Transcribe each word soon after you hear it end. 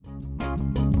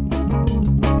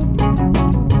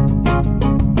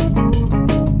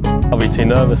I'll be too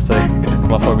nervous to.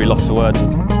 I'll probably be lost for words.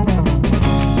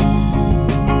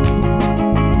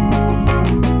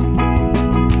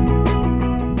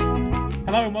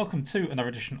 Hello and welcome to another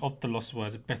edition of the Lost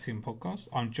Words Betting Podcast.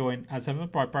 I'm joined as ever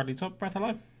by Bradley Todd. Brad,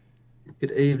 hello.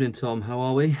 Good evening, Tom. How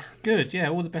are we? Good, yeah,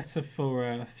 all the better for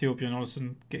Thorbjorn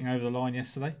Olesen getting over the line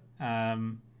yesterday.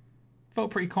 Felt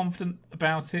pretty confident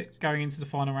about it going into the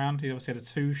final round. He obviously had a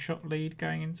 2-shot lead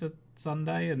going into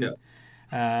Sunday, and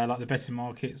like the betting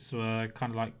markets were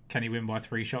kind of like, can he win by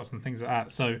 3 shots and things like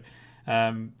that. So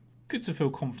good to feel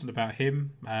confident about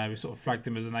him. We sort of flagged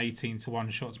him as an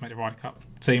 18-1 shot to make the Ryder Cup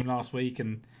team last week,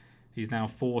 and he's now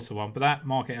 4-1. But that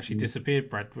market actually disappeared,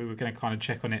 Brad. We were going to kind of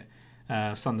check on it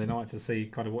Sunday night to see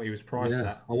kind of what he was priced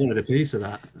at. I wanted a piece of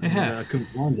that. Yeah. I couldn't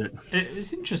find it.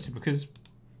 It's interesting because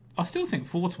I still think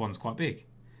 4-1's quite big.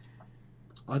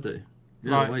 I do.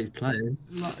 Yeah, the way he's playing.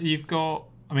 You've got,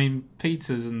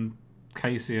 Peters and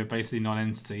Casey are basically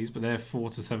non-entities, but they're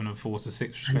 4-7 and 4-6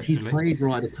 respectively. And he's played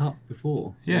Ryder Cup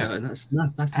before. Yeah, and that's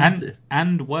massive.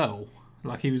 And well,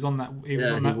 like he was on that. He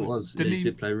was. He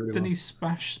did play really well. Didn't he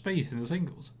smash Spieth in the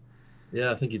singles?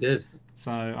 Yeah, I think he did.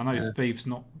 So I know Spieth's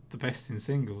not the best in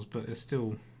singles, but it's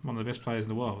still one of the best players in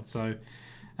the world. So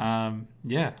I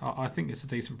think it's a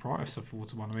decent price for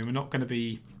 4-1. We're not going to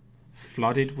be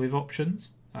flooded with options.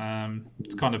 To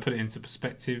kind of put it into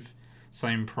perspective,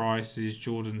 same price is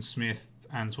Jordan Smith,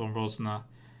 Antoine Rosner,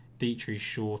 Dietrich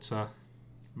Shorter,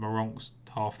 Maronk's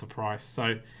half the price.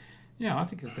 So yeah, I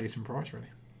think it's a decent price really.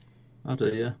 I do,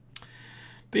 yeah.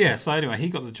 But yeah, so anyway, he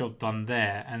got the job done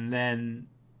there, and then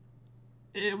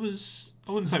it was,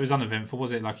 I wouldn't say it was uneventful,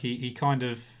 was it? Like he kind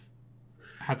of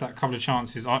had that couple of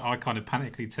chances. I kind of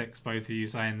panically text both of you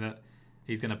saying that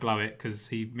he's going to blow it because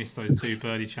he missed those 2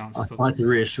 birdie chances. I tried to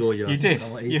reassure you. You did.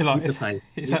 You're like,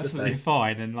 it's absolutely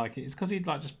fine, and like it's because he'd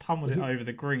like just pummeled it over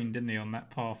the green, didn't he, on that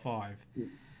par 5?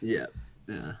 Yeah.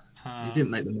 He didn't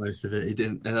make the most of it. He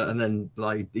didn't, and then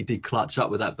like he did clutch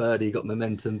up with that birdie. He got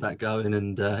momentum back going,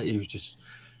 and he was just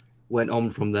went on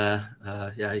from there.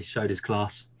 He showed his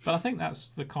class. But I think that's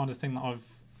the kind of thing that I've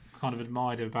kind of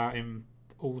admired about him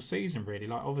all season, really.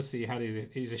 Like, obviously he had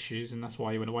his issues, and that's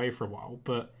why he went away for a while.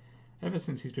 But ever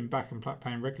since he's been back and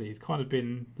playing regularly, he's kind of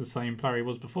been the same player he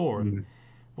was before. And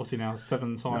what's he now,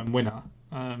 7-time winner?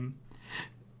 I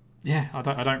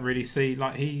don't really see,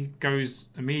 like, he goes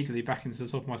immediately back into the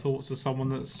top of my thoughts as someone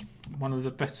that's one of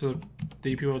the better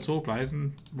DP World Tour players,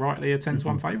 and rightly a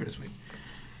 10-1 favourite this week.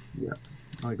 Yeah,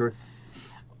 I agree.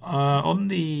 On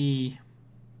the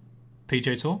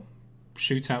PGA Tour,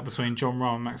 shootout between Jon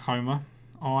Rahm and Max Homa,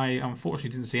 I unfortunately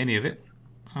didn't see any of it.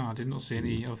 I did not see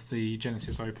any of the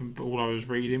Genesis Open, but all I was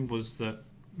reading was that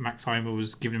Max Homa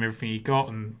was giving him everything he got,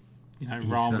 and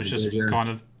Rahm was just kind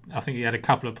of, I think he had a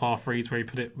couple of par 3s where he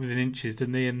put it within inches,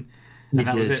 didn't he? And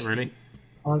that was it, really.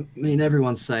 I mean,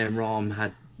 everyone's saying Rahm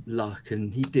had luck,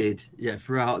 and he did. Yeah,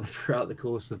 throughout the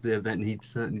course of the event, he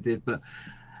certainly did. But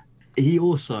he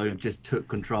also just took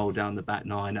control down the back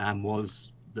 9 and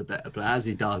was the better player, as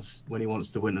he does when he wants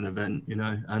to win an event,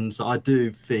 And so I do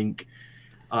think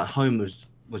Homa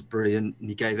was brilliant, and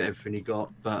he gave it everything he got.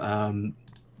 But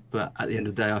at the end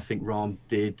of the day, I think Rahm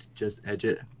did just edge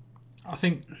it. I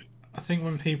think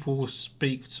when people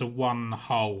speak to one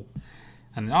hole,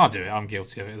 and I'll do it, I'm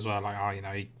guilty of it as well.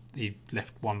 Like, he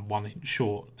left one inch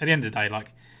short. At the end of the day,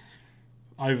 like,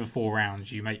 over 4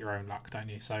 rounds, you make your own luck, don't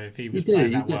you? So if he was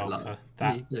playing that well for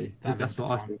that that's what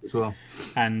I think as well.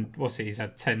 And he's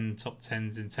had 10 top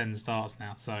 10s in 10 starts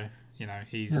now. So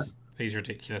he's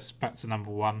ridiculous. Back to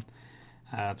number 1.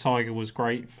 Tiger was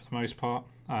great for the most part.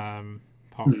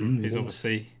 Apart from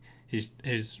obviously his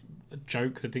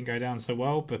joke that didn't go down so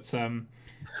well, but on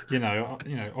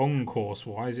course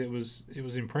wise, it was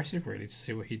impressive really to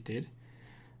see what he did.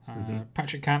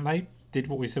 Patrick Cantlay did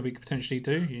what we said we could potentially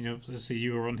do. Obviously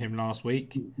you were on him last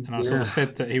week, and I sort of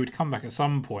said that he would come back at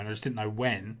some point. I just didn't know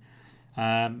when,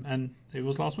 and it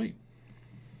was last week.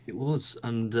 It was,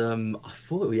 and I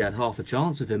thought we had half a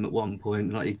chance of him at one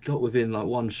point. Like, he got within like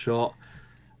 1 shot.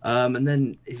 And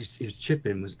then his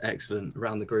chipping was excellent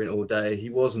around the green all day. He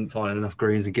wasn't finding enough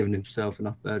greens and giving himself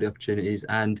enough birdie opportunities,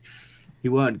 and he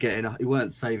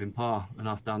weren't saving par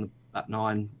enough down the back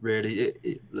 9.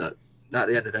 Really, look, at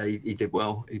the end of the day, he did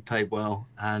well. He played well,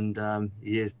 and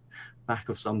he is back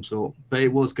of some sort. But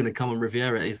it was going to come on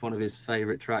Riviera. It's one of his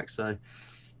favourite tracks, so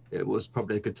it was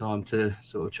probably a good time to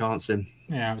sort of chance him.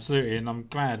 Yeah, absolutely, and I'm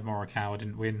glad Morikawa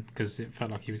didn't win because it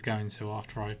felt like he was going to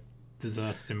after I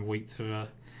deserted him a week to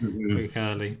week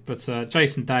early. But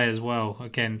Jason Day as well,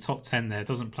 again, top 10 there.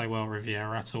 Doesn't play well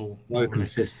Riviera at all No normally.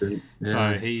 consistent. So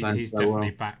Yeah, he's so definitely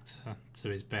well. back to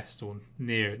his best, or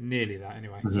nearly that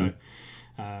anyway. So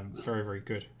very, very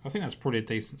good. I think that's probably a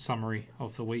decent summary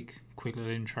of the week. Quick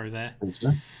little intro there. I think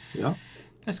so. Yeah.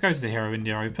 Let's go to the Hero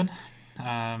India Open.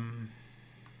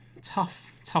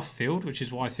 Tough field, which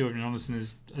is why Thorbjorn Olesen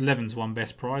is 11-1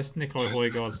 best price. Nicolai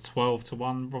Højgaard's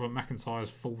 12-1. Robert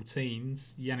McIntyre's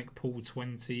 14s. Yannick Paul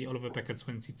 20. Oliver Becker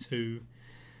 22.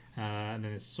 And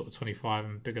then it's sort of 25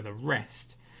 and bigger the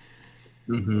rest.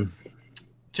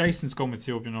 Jason's gone with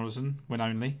Thorbjorn Olesen when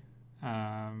only.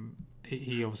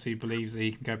 He obviously believes that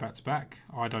he can go back to back.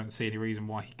 I don't see any reason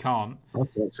why he can't. I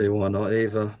don't see why not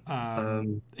either.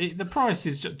 The price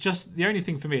is just the only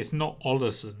thing for me. It's not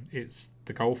Olesen, it's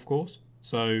the golf course.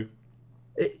 So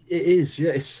it is,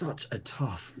 yeah. It's such a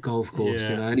tough golf course. Yeah.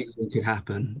 You know, anything could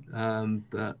happen.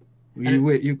 But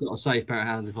you've got a safe pair of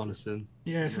hands with Olesen.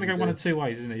 Yeah, it's going to go one of two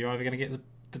ways, isn't it? You're either going to get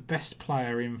the best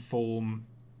player in form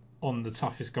on the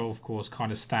toughest golf course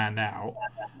kind of stand out,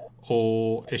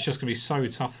 or it's just going to be so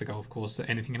tough the golf course that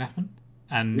anything can happen.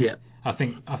 And Yeah. I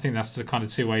think that's the kind of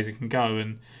two ways it can go.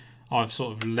 And I've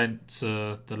sort of lent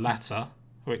to the latter,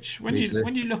 which when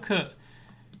you look at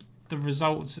the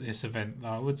results at this event,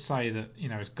 I would say that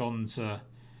it's gone to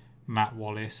Matt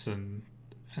Wallace and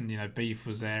Beef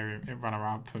was there in runner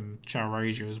up and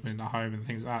Charaja was winning at home and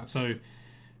things like that. So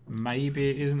maybe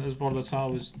it isn't as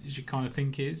volatile as you kind of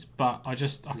think it is, but I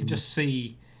can just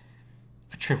see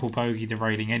a triple bogey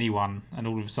derailing anyone, and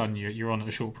all of a sudden you're on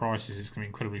at short prices. It's going to be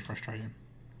incredibly frustrating.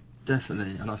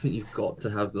 Definitely, and I think you've got to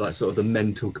have like sort of the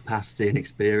mental capacity and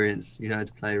experience, to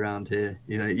play around here.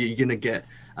 You're gonna get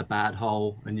a bad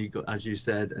hole, and you got, as you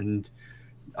said, and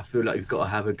I feel like you've got to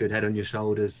have a good head on your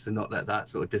shoulders to not let that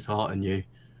sort of dishearten you,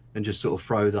 and just sort of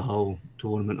throw the whole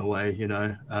tournament away.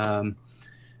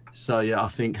 So yeah, I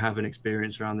think having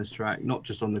experience around this track, not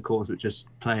just on the course, but just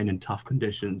playing in tough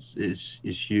conditions, is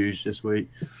huge this week.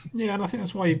 Yeah, and I think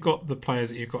that's why you've got the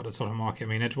players that you've got at the top of the market. I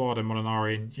mean, Eduardo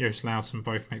Molinari and Joost Luiten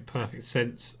both make perfect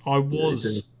sense. I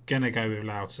was going to go with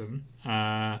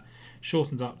Luiten.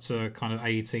 Shortened up to kind of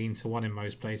 18-1 in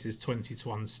most places,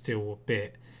 20-1 still a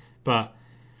bit. But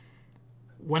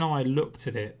when I looked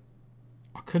at it,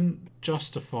 I couldn't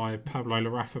justify Pablo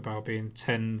Larrazábal being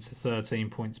 10 to 13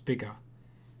 points bigger.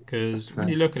 Because when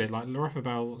you look at it, like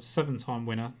Larrazábal, 7-time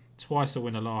winner, twice a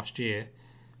winner last year,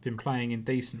 been playing in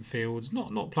decent fields,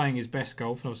 not playing his best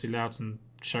golf, and obviously Luiten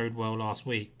showed well last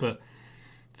week. But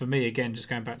for me, again, just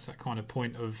going back to that kind of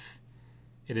point of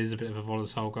it is a bit of a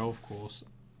volatile golf course,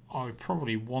 I would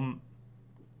probably want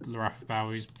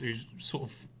Larrazábal, who's sort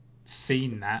of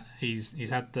seen that. He's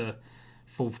had the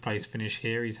 4th place finish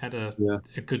here. He's had a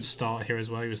good start here as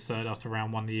well. He was 3rd after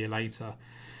round 1 the year later.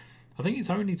 I think it's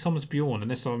only Thomas Bjorn,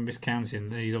 unless I'm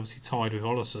miscounting, he's obviously tied with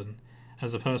Olesen,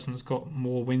 as the person that's got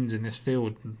more wins in this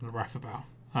field than Larrazábal.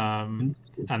 And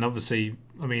obviously,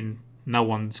 I mean, no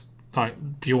one's, like,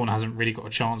 Bjorn hasn't really got a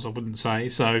chance, I wouldn't say.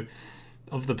 So,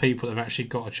 of the people that have actually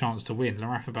got a chance to win,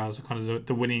 Larrazábal is kind of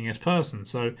the winningest person.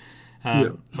 So,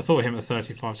 I thought him at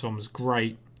 35-1 was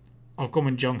great. I've gone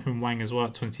with Jung Hoon Wang as well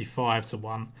at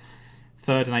 25-1,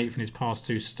 3rd and 8th in his past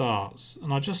 2 starts.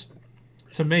 And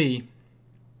to me,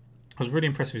 I was really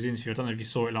impressed with his interview. I don't know if you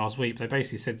saw it last week, but they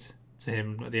basically said to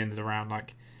him at the end of the round,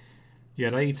 like, you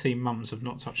had 18 months of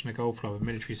not touching a golf club in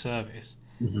military service.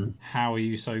 Mm-hmm. How are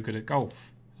you so good at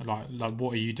golf? Like,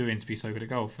 what are you doing to be so good at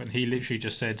golf? And he literally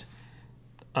just said,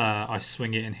 I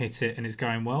swing it and hit it and it's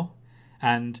going well.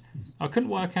 And I couldn't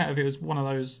work out if it was one of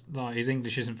those, like, his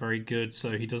English isn't very good,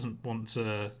 so he doesn't want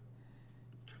to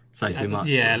say too much.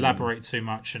 Yeah, elaborate too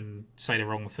much and say the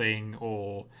wrong thing,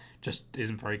 or just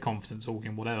isn't very confident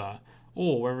talking, whatever.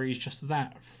 Or whether he's just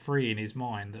that free in his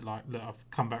mind that, like, look,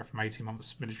 I've come back from 18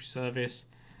 months military service.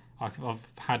 I've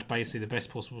had basically the best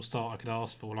possible start I could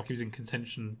ask for. Like, he was in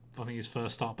contention, I think, his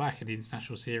first start back in the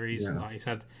international series. Yeah. Like, he's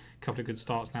had a couple of good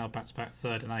starts now, back to back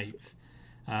 3rd and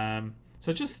 8th.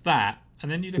 So just that,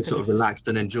 and then you look He's at sort of relaxed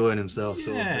and enjoying himself. yeah,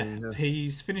 sort of thing, yeah.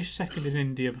 He's finished 2nd in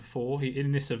India before.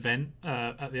 In this event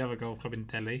at the other golf club in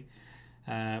Delhi.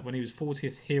 When he was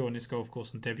 40th here on this golf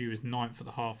course on debut, he was 9th at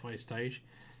the halfway stage.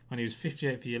 When he was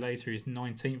 58th a year later, he was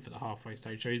 19th at the halfway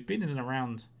stage. So he's been in and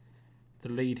around the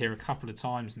lead here a couple of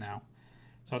times now.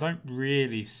 So I don't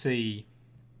really see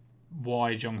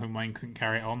why Jung Hoon Wang couldn't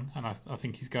carry it on, and I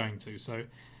think he's going to. So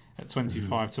at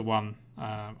 25-1,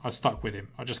 I stuck with him.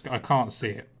 I can't see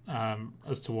it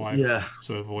as to why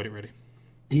to avoid it really.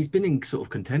 He's been in sort of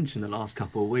contention the last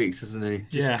couple of weeks, hasn't he?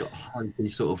 Just got hope. He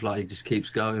sort of like just keeps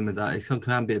going with that. It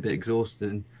can be a bit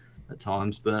exhausting at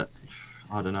times, but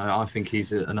I don't know. I think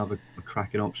he's another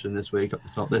cracking option this week up the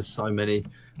top. There's so many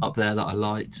up there that I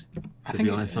liked, I to be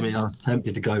think, honest. I mean, I was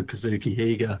tempted to go Kazuki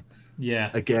Higa yeah,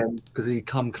 again because he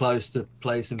come close to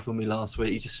placing for me last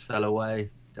week. He just fell away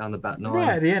down the back right nine.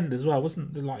 at the end as well,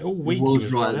 wasn't it? Like all He week he was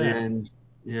was right right at the there. end.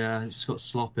 Yeah, he just got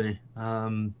sloppy.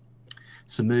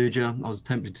 Samuja, I was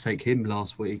tempted to take him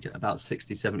last week at about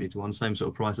 60, 70 to 1, same sort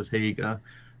of price as Higa,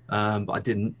 but I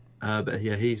didn't. But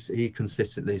yeah, he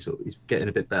consistently he's getting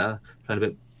a bit better, playing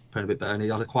a bit better,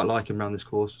 and I quite like him around this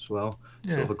course as well,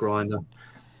 sort Yeah, of a grinder.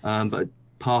 But I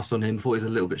passed on him, thought he was a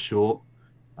little bit short.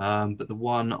 But the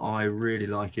one I really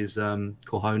like is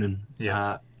Korhonen.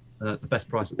 yeah, The best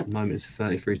price at the moment is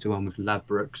 33 to 1 with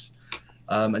Ladbrokes.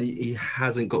 And he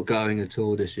hasn't got going at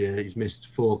all this year. He's missed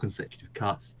 4 consecutive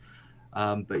cuts.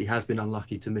 But he has been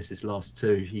unlucky to miss his last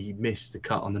 2. He missed the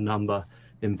cut on the number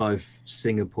in both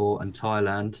Singapore and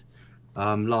Thailand.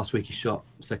 Last week he shot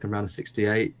second round of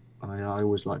 68. I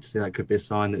always like to see that could be a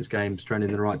sign that his game's trending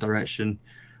in the right direction.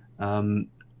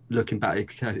 Looking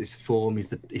back at his form, he's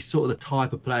sort of the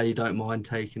type of player you don't mind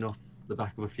taking off the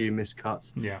back of a few missed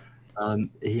cuts. yeah,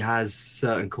 He has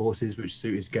certain courses which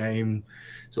suit his game,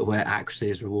 sort of where accuracy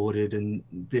is rewarded, and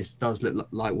this does look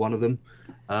like one of them.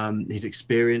 He's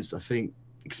experienced. I think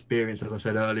experience, as I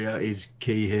said earlier, is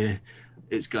key here.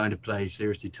 It's going to play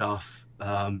seriously tough.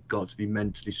 Got to be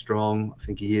mentally strong. I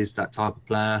think he is that type of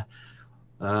player.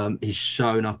 He's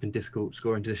shown up in difficult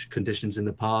scoring conditions in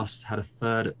the past. Had a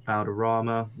third at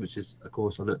Valderrama, which is a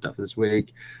course I looked at for this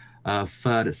week.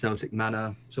 Third at Celtic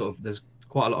Manor. Sort of, there's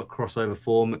quite a lot of crossover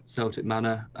form at Celtic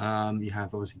Manor. You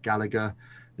have obviously Gallagher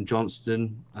and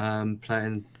Johnston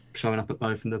showing up at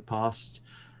both in the past.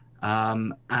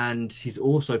 And he's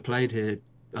also played here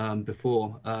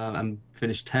before and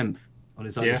finished 10th on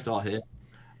his only yeah. start here.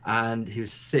 And he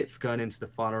was 6th going into the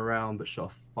final round, but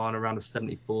shot a final round of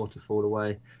 74 to fall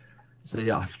away. So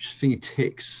yeah, I just think he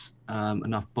ticks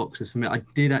enough boxes for me. I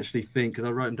did actually think, because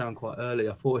I wrote him down quite early,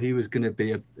 I thought he was going to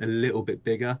be a little bit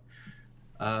bigger.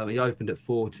 He opened at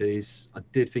 40s. I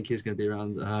did think he was going to be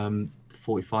around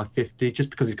 45, 50,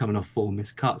 just because he's coming off 4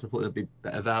 missed cuts. I thought there'd be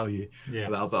better value Yeah.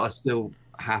 about, but I'm still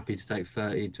happy to take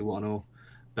 30 to 1 or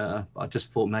better. I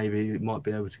just thought maybe you might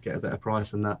be able to get a better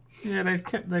price than that. Yeah, they've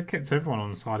kept everyone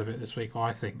on the side of it this week.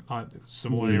 I think like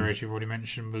some of the areas you've already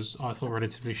mentioned was I thought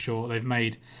relatively short. They've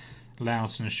made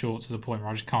Lowson short to the point where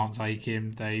I just can't take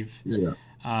him. They've Yeah.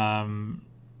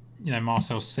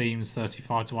 Marcel Seams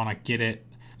 35 to 1. I get it.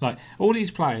 Like all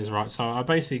these players, right? So I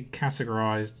basically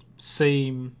categorised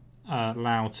Seam,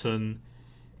 Loughton,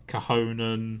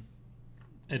 Cahonan,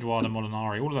 Eduardo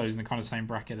Molinari, all of those in the kind of same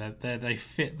bracket. They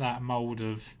fit that mould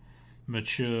of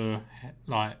mature,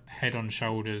 like head on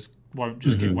shoulders, won't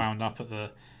just get wound up at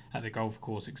the golf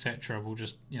course, etc. We'll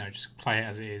just play it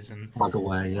as it is, and Plug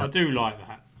away, I yeah. do like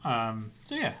that.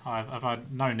 So yeah, I've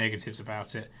had no negatives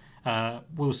about it.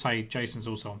 We'll say Jason's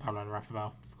also on Pablo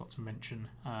Rafael. Forgot to mention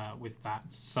with that.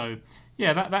 So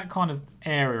yeah, that kind of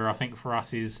area I think for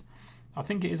us is, I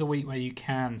think it is a week where you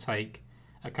can take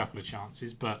a couple of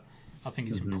chances, but I think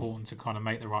it's important to kind of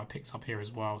make the right picks up here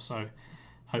as well. So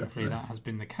hopefully Definitely. that has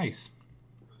been the case.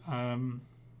 I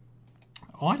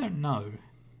don't know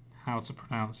how to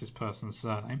pronounce this person's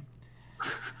surname,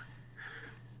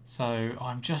 so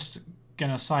I'm just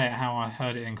gonna say it how I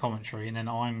heard it in commentary, and then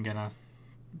I'm gonna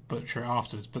butcher it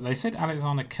afterwards. But they said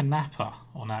Alexander Kanappa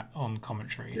on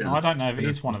commentary. Yeah. Now I don't know if it Yeah.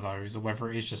 is one of those or whether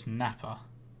it is just Napa.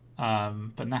 But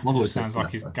I've Napa just always said sounds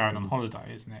like he's Knapper. going on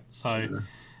holiday, isn't it? So,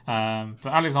 Yeah.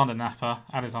 but Alexander Napa,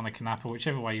 Alexander Kanappa,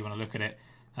 whichever way you want to look at it,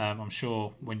 I'm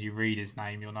sure when you read his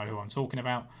name, you'll know who I'm talking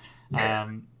about.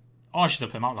 I should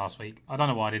have put him up last week. I don't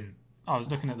know why I didn't. I was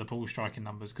looking at the ball striking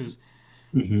numbers because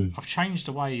I've changed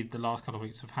the way the last couple of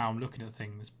weeks of how I'm looking at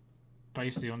things,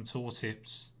 basically on tour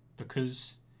tips,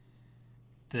 because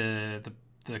the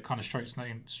kind of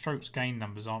strokes gain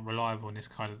numbers aren't reliable in this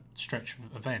kind of stretch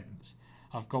of events.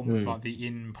 I've gone with like the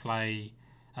in play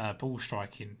ball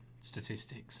striking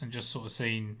statistics and just sort of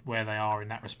seen where they are in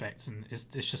that respect, and it's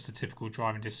just a typical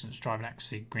driving distance, driving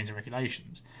accuracy, greens and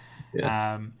regulations.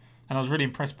 Yeah. And I was really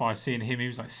impressed by seeing him. He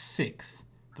was like 6th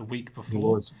the week He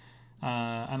before, was.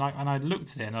 and I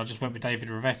looked at it and I just went with David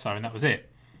Rivetto, and that was it.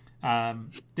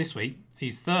 This week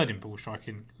he's 3rd in ball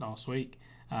striking last week,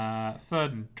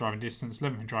 3rd in driving distance,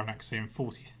 11th in driving accuracy, and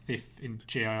 45th in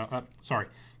GIR. Sorry,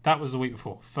 that was the week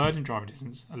before. 3rd in driving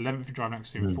distance, 11th in driving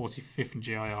accuracy, and 45th in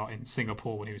GIR in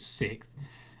Singapore when he was 6th.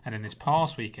 And then this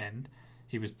past weekend,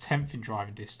 he was 10th in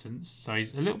driving distance, so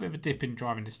he's a little bit of a dip in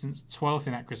driving distance, 12th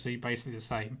in accuracy, basically the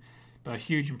same, but a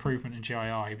huge improvement in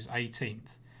GIR. He was 18th.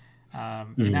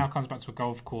 He now comes back to a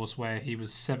golf course where he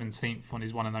was 17th on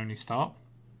his one and only start.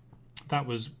 that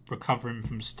was recovering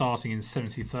from starting in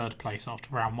 73rd place after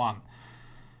round one.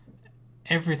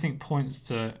 Everything points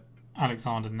to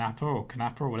Alexander Napa or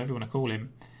Kanapa or whatever you want to call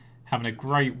him having a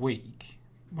great week.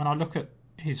 When I look at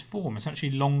his form, it's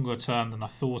actually longer term than I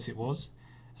thought it was.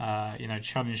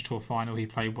 Challenge Tour final, he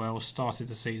played well, started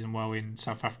the season well in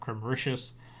South Africa and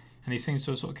Mauritius, and he seems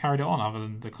to have sort of carried it on, other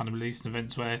than the kind of recent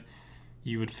events where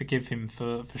you would forgive him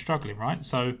for struggling, right?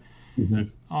 So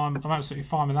I'm absolutely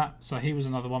fine with that. So he was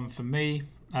another one for me.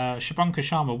 Shubhankar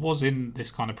Sharma was in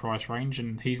this kind of price range,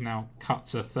 and he's now cut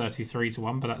to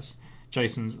 33-1, but that's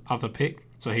Jason's other pick.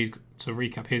 So he's to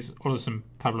recap his Oderson,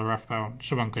 Pablo Rafael, and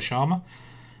Shubhankar Sharma.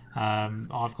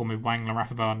 I've gone with Wangler,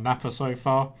 Rafael, and Napa so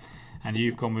far, and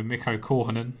you've gone with Mikko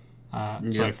Korhonen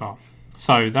so far.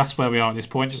 So that's where we are at this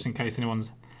point, just in case anyone's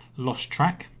lost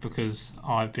track, because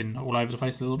I've been all over the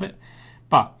place a little bit.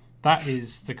 But that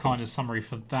is the kind of summary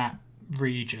for that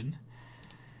region.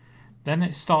 Then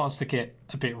it starts to get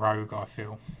a bit rogue, I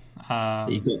feel.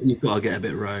 You've got to get a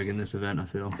bit rogue in this event, I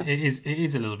feel. It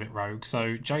is a little bit rogue.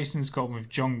 So Jason's gone with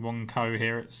Jong Won Ko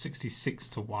here at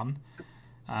 66-1,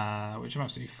 which I'm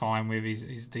absolutely fine with. He's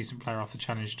a decent player off the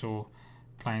Challenge Tour,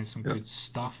 playing some good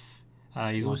stuff.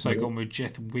 He's also gone with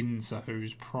Jeff Windsor,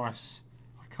 whose price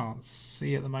I can't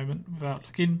see at the moment without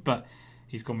looking, but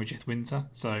he's gone with Jeff Windsor.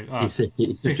 So he's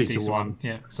 50-1.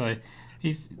 Yeah, so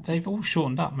they've all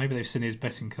shortened up. Maybe they've seen his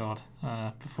betting card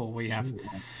before we have.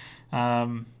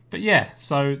 But yeah,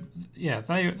 so yeah,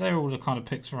 they're all the kind of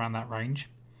picks around that range.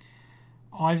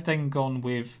 I've then gone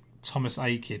with Thomas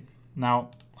Aiken.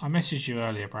 Now, I messaged you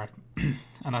earlier, Brad,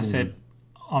 and I said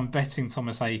I'm betting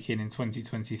Thomas Aiken in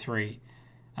 2023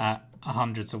 at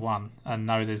 100-1, and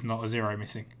no, there's not a zero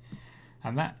missing.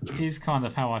 And that is kind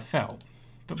of how I felt.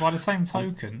 But by the same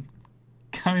token,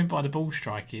 going by the ball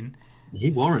striking, he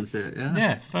warrants it, yeah.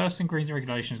 Yeah, first in greens and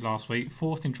regulations last week,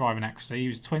 fourth in driving accuracy. He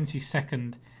was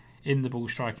 22nd in the ball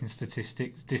striking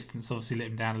statistics. Distance obviously let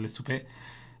him down a little bit.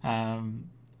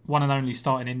 One and only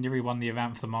start in India. He won the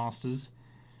event for the Masters.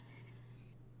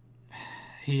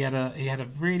 He had a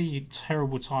really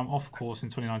terrible time off course in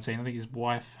 2019. I think his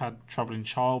wife had trouble in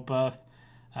childbirth.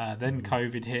 Then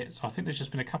COVID hit. So I think there's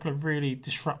just been a couple of really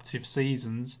disruptive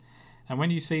seasons. And when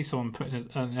you see someone put in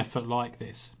an effort like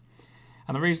this,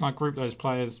 and the reason I grouped those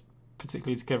players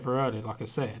particularly together earlier, like I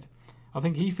said, I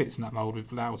think he fits in that mould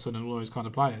with Loughton and all those kind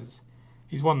of players.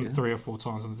 He's won 3 or 4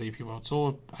 times on the DP World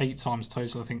Tour, 8 times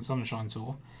total, I think, Sunshine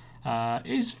Tour.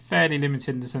 Is fairly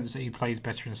limited in the sense that he plays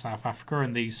better in South Africa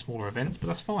and these smaller events, but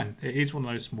that's fine. It is one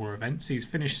of those smaller events. He's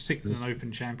finished 6th in an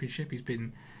Open Championship. He's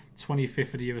been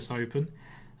 25th at the US Open.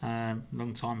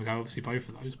 Long time ago, obviously, both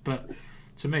of those. But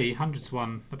to me,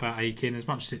 100-1 about Aiken, as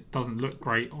much as it doesn't look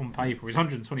great on paper, he's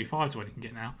 125-1 you can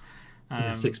get now.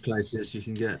 6 places you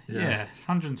can get. Yeah,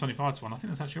 125-1. I think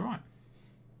that's actually right.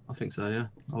 I think so, yeah.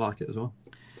 I like it as well.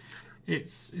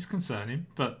 It's concerning,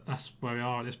 but that's where we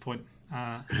are at this point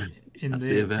in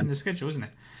the schedule, isn't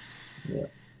it? Yeah.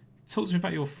 Talk to me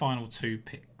about your final 2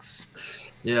 picks.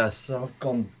 Yeah, so I've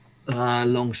gone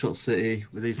Long Shot City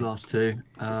with these last 2.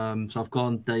 So I've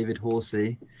gone David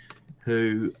Horsey,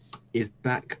 who is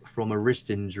back from a wrist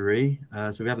injury.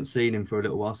 So we haven't seen him for a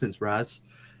little while since Raz.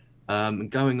 And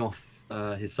going off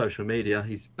his social media,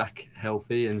 he's back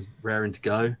healthy and raring to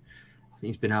go. I think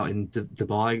he's been out in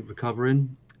Dubai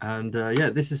recovering. And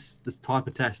this is the type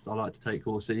of test I like to take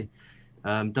Horsey.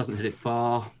 Doesn't hit it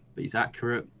far, but he's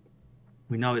accurate.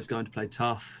 We know it's going to play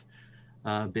tough,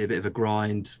 be a bit of a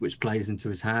grind, which plays into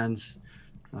his hands.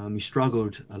 He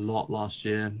struggled a lot last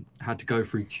year, had to go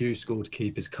through Q School to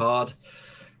keep his card.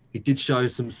 He did show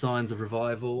some signs of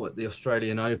revival at the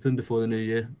Australian Open before the new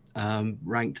year.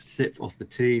 Ranked 6th off the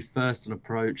tee, 1st on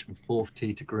approach and 4th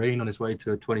tee to green on his way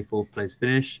to a 24th place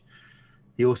finish.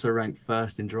 He also ranked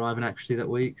 1st in driving actually that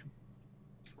week.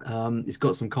 He's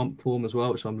got some comp form as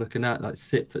well, which I'm looking at, like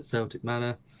 6th at Celtic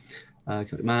Manor.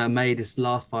 Celtic Manor made his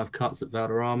last 5 cuts at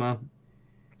Valderrama.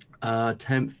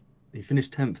 10th, he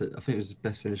finished 10th. I think it was his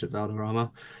best finish at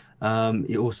Valderrama.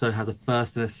 He also has a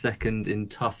 1st and a 2nd in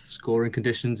tough scoring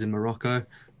conditions in Morocco at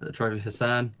the Trophy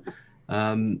Hassan.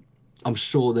 I'm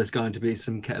sure there's going to be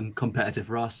some competitive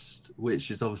rust,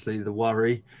 which is obviously the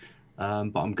worry.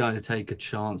 But I'm going to take a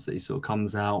chance that he sort of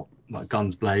comes out like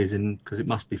guns blazing, because it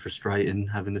must be frustrating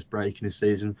having this break in his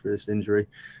season for this injury,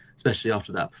 especially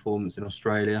after that performance in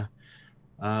Australia.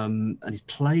 And he's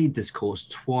played this course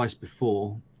twice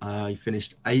before. He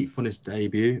finished 8th on his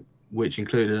debut, which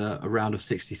included a round of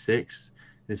 66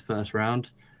 in his first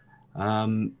round.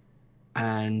 And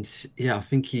yeah, I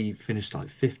think he finished like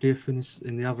 50th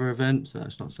in the other event, so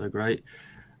that's not so great.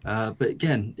 But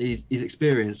again, he's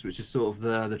experienced, which is sort of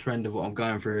the trend of what I'm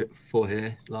going for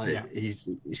here. Like Yeah.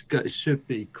 it should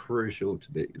be crucial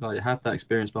to be like have that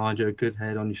experience behind you, a good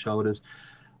head on your shoulders.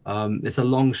 It's a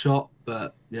long shot,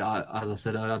 but yeah, as I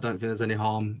said, I don't think there's any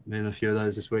harm in a few of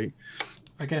those this week.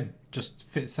 Again, just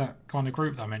fits that kind of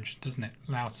group that I mentioned, doesn't it?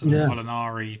 Loughton, Yeah.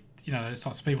 Molinari, those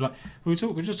types of people. Like we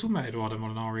were just talking about Eduardo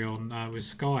Molinari on with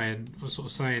Sky, and we were sort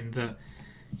of saying that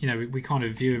we kind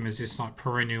of view him as this like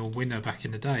perennial winner back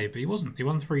in the day, but he wasn't. He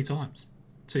won 3 times.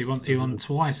 So he won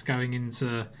twice going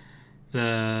into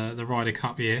the Ryder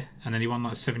Cup year, and then he won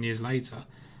like 7 years later.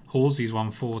 Horsley's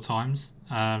won 4 times.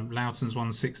 Loughton's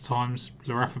won 6 times.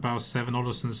 Larafabel's 7.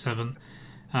 Olafson's 7.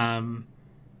 Um,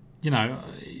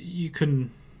 you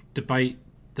can debate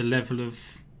the level of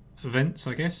events,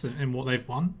 I guess, and what they've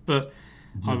won, but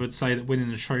I would say that winning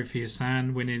the trophy is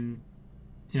sand, winning,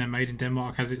 made in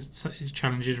Denmark has its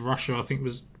challenges. Russia, I think,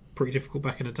 was pretty difficult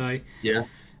back in the day. Yeah.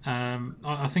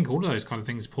 I think all of those kind of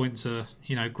things point to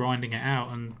grinding it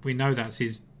out, and we know that's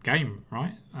his game,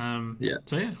 right? Yeah.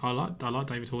 So yeah, I like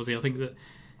David Horsey. I think that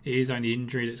it is only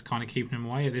injury that's kind of keeping him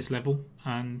away at this level,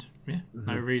 and yeah,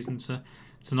 no reason to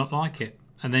not like it.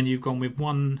 And then you've gone with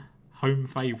one home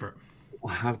favourite.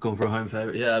 I have gone for a home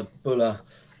favourite. Yeah, Buller.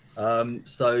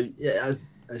 So yeah,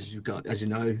 as you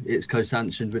know, it's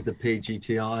co-sanctioned with the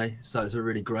PGTI, so it's a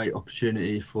really great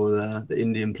opportunity for the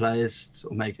Indian players to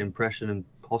sort of make an impression and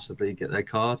possibly get their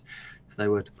card if they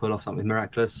were to pull off something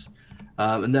miraculous.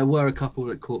 And there were a couple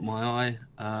that caught my eye.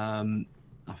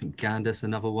 I think Gandis,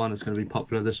 another one that's going to be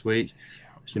popular this week.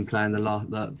 He's been playing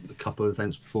the couple of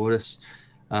events before this.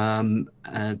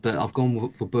 But I've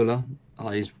gone for Buller.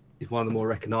 He's one of the more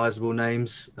recognisable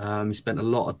names. He spent a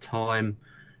lot of time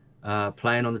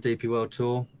playing on the DP World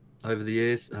Tour over the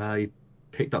years. He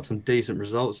picked up some decent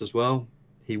results as well.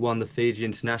 He won the Fiji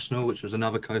International, which was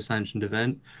another co-sanctioned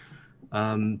event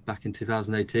back in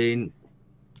 2018.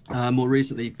 More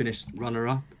recently, he finished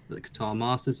runner-up at the Qatar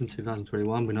Masters in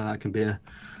 2021. We know that can be a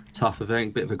tough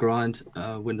event, bit of a grind,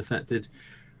 wind affected.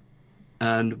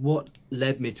 And what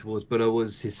led me towards Buller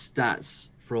was his stats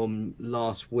from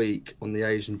last week on the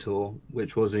Asian Tour,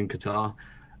 which was in Qatar.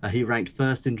 He ranked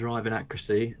first in driving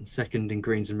accuracy and second in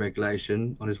greens and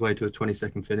regulation on his way to a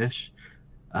 22nd finish.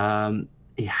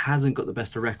 He hasn't got the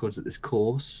best of records at this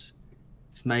course.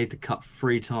 He's made the cut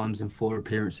 3 times in 4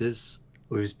 appearances,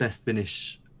 with his best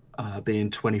finish being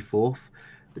 24th,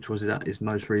 which was at his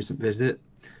most recent visit.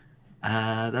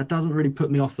 That doesn't really put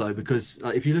me off though, because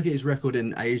if you look at his record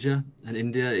in Asia and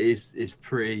India, it is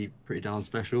pretty darn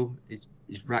special. He's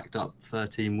racked up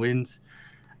 13 wins,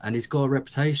 and he's got a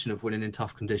reputation of winning in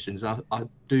tough conditions. I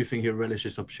do think he'll relish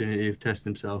this opportunity of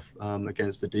testing himself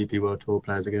against the DP World Tour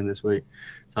players again this week.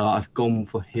 So I've gone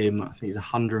for him. I think he's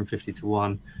 150 to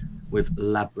 1 with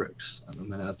Ladbrokes at the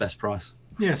minute at best price.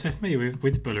 Yeah, so for me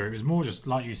with Buller, it was more just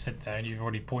like you said there, and you've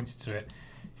already pointed to it.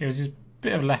 It was just a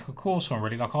bit of a lack of course on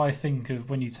really. Like I think of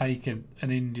when you take an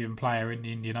Indian player in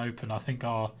the Indian Open, I think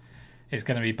it's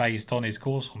going to be based on his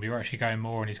course form. You're actually going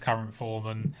more on his current form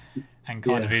and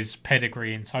kind of Yeah. his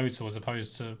pedigree in total as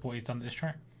opposed to what he's done at this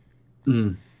track.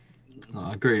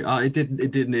 I agree. It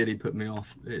did nearly put me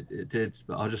off. It did,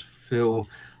 but I just feel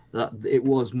that it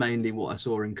was mainly what I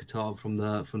saw in Qatar from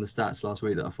the stats last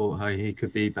week that I thought, hey, he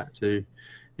could be back to,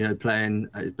 playing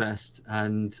at his best.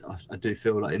 And I do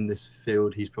feel like in this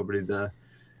field, he's probably the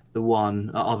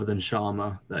one other than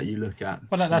Sharma that you look at. Well,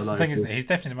 From the that's the thing, isn't it? locals. He's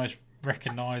definitely the most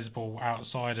recognisable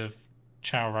outside of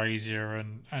Chow Razier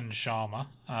and Sharma.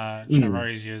 Chow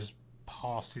Razier's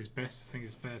past his best, I think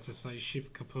it's fair to say.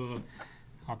 Shiv Kapoor,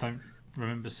 I don't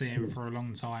remember seeing for a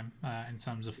long time in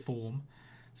terms of form.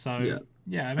 So, Yeah.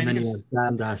 yeah, I And mean, I then you guess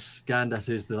have Gandas,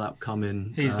 who's the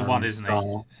upcoming he's the one, isn't he?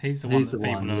 star. He's the one He's that the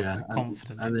people one, are yeah.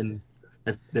 confident And in.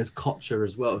 then there's Kocher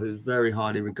as well, who's very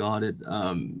highly regarded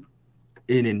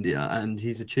in India, and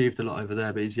he's achieved a lot over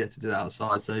there, but he's yet to do it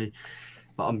outside.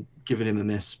 But I'm giving him a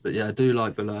miss. But yeah, I do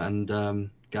like Buller and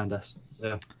Gandas.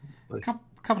 Yeah.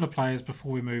 Couple of players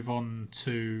before we move on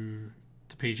to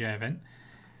the PGA event.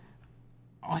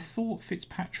 I thought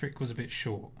Fitzpatrick was a bit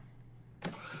short.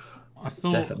 I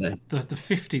thought Definitely. the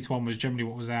 50 to 1 was generally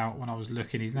what was out when I was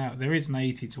looking. There is an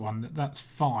 80 to 1. That's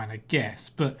fine, I guess,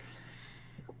 but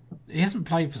he hasn't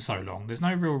played for so long. There's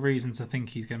no real reason to think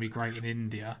he's going to be great in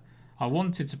India. I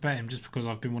wanted to bet him just because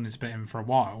I've been wanting to bet him for a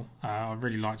while. I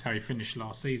really liked how he finished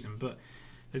last season, but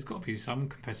there's got to be some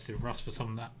competitive rust for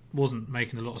someone that wasn't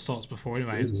making a lot of starts before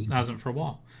anyway and hasn't for a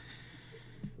while.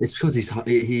 It's because he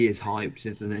is hyped,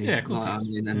 isn't he? Yeah, of course Like, he I is.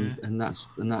 mean,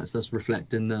 Yeah. that's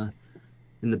reflecting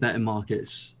in the betting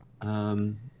markets.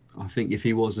 I think if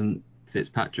he wasn't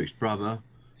Fitzpatrick's brother,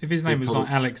 If his name was like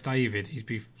Alex David, he'd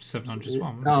be 700-1.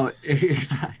 Wouldn't Oh,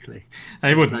 exactly.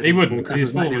 he wouldn't. He wouldn't because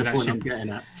his That's form exactly was the point actually I'm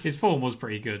getting at. his form was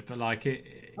pretty good, but like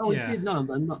it. Oh, Yeah. he did. No,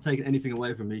 I'm not taking anything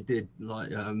away from him. He did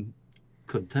like I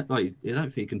don't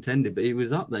think he contended, but he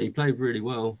was up there. He played really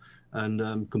well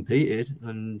and competed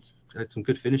and had some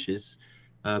good finishes.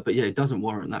 But yeah, it doesn't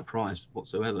warrant that price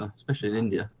whatsoever, especially in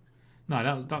India. No,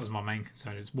 that was my main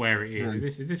concern is where it is. Yeah.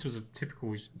 If this was a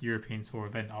typical European Tour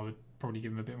event, I would probably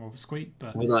give him a bit more of a squeak.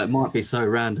 But Although it might be so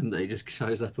random that he just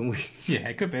shows up and wins. yeah,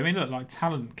 it could be. I mean, look, like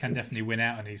talent can definitely win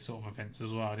out in these sort of events as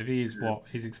well. And if he is what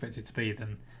he's expected to be,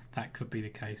 then that could be the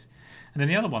case. And then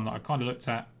the other one that I kind of looked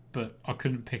at, but I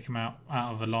couldn't pick him out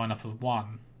of a lineup of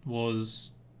one,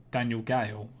 was Daniel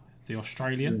Gale, the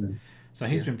Australian. So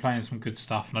he's been playing some good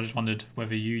stuff, and I just wondered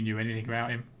whether you knew anything about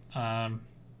him.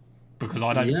 Because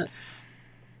I don't. Yeah.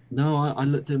 No, I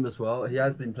looked at him as well. He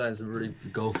has been playing some really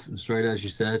good golf in Australia, as you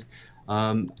said.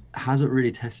 Hasn't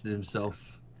really tested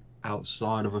himself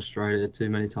outside of Australia too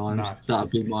many times. No. So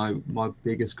that'd be my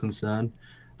biggest concern.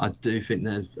 I do think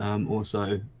there's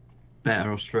also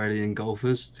better Australian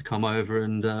golfers to come over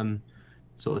and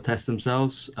sort of test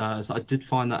themselves. So I did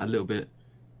find that a little bit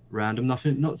random.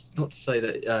 Nothing, not to say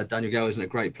that Daniel Gale isn't a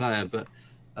great player, but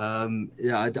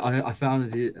yeah, I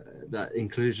found that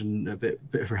inclusion a bit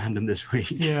random this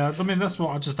week. Yeah, I mean that's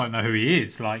what I just don't know who he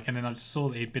is. Like, and then I just saw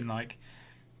that he'd been like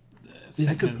He's a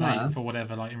second good and player. eighth or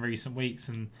whatever, like in recent weeks,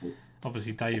 and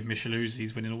obviously Dave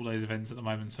Micheluzzi's winning all those events at the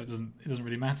moment, so it doesn't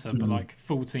really matter. But like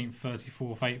 14th,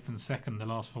 34th, 8th, and second the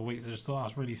last 4 weeks, I just thought that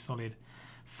was really solid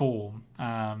form.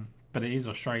 But it is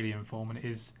Australian form, and it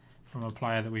is from a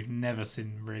player that we've never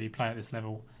seen really play at this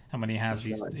level, and when he has,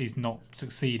 he's not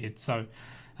succeeded. So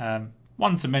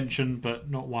one to mention, but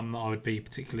not one that I would be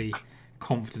particularly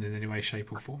confident in any way,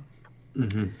 shape, or form.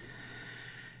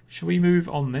 Shall we move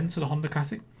on then to the Honda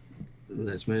Classic?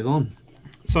 Let's move on.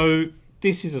 So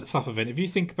this is a tough event. If you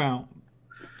think about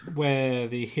where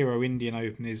the Hero Indian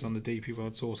Open is on the DP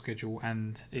World Tour schedule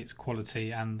and its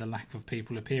quality and the lack of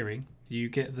people appearing, you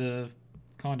get the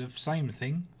kind of same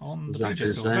thing on the Exactly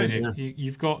PGA the Tour, same, don't you? yeah.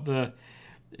 You've got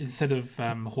instead of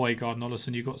Højgaard and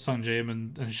Ollison, you've got Sung Jae Im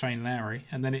and Shane Lowry,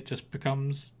 and then it just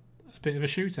becomes a bit of a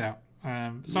shootout.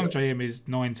 Sung Jae Im is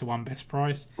 9-1 best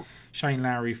price, Shane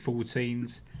Lowry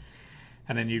 14s,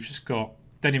 and then you've just got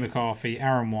Denny McCarthy,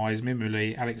 Aaron Wise, Minwoo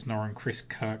Lee, Alex Noren, Chris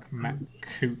Kirk, Matt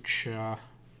Kuchar-ish,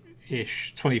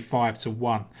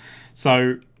 25-1.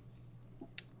 So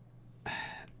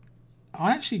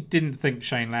I actually didn't think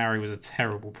Shane Lowry was a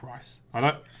terrible price.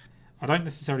 I don't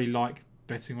necessarily like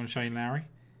betting on Shane Lowry,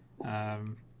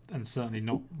 and certainly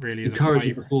not really as a Encouraging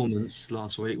favourite. performance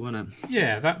last week, wasn't it?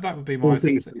 Yeah, that would be my All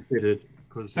thing. things considered,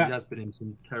 because he That has been in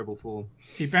some terrible form.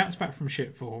 he bounced back from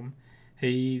shit form.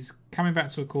 He's coming back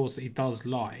to a course that he does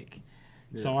like.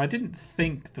 So I didn't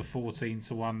think the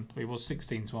 14-1, it was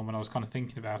 16-1 when I was kind of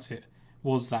thinking about it,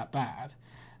 was that bad.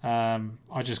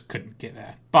 I just couldn't get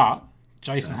there. But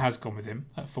Jason has gone with him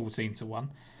at 14-1,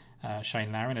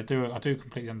 Shane Lowry, and I do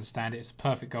completely understand it. It's a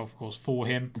perfect golf course for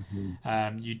him.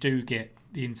 You do get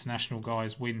the international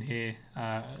guys win here.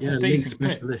 A decent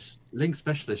clip. Link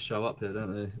specialists show up here,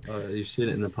 don't they? You've seen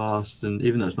it in the past, and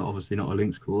even though it's obviously not a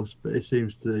links course, but it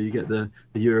seems you get the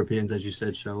Europeans, as you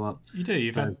said, show up. You do.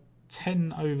 You've had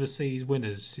 10 overseas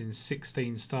winners in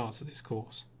 16 starts at this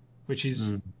course, which is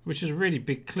a really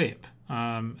big clip.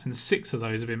 And 6 of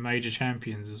those have been major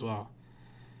champions as well.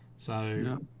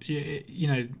 So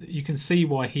you can see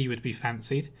why he would be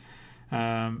fancied.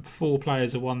 4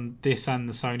 players have won this and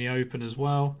the Sony Open as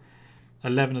well.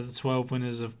 11 of the 12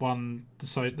 winners have won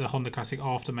the Honda Classic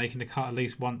after making the cut at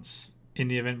least once in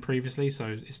the event previously.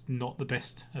 So it's not the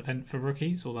best event for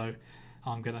rookies, although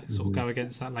I'm going to sort of go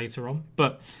against that later on.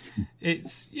 But I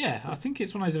think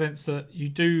it's one of those events that you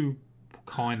do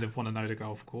kind of want to know the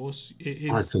golf course. It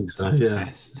is I think so, to yeah.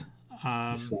 test.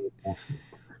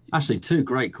 Actually, 2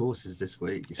 great courses this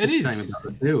week. It's just a shame about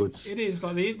the fields. It is.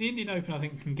 Like the Indian Open, I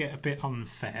think, can get a bit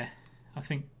unfair. I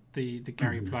think the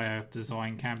Gary Player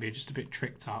design can be just a bit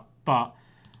tricked up. But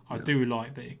I do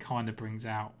like that it kind of brings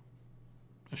out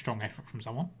a strong effort from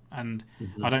someone. And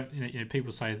I don't,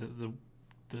 people say that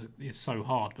it's so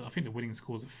hard, but I think the winning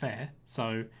scores are fair.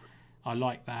 So I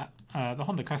like that. The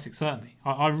Honda Classic, certainly.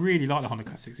 I really like the Honda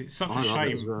Classics. It's such a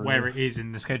shame where it is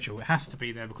in the schedule. It has to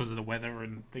be there because of the weather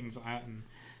and things like that and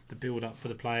the build-up for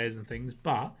the players and things.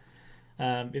 But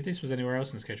if this was anywhere else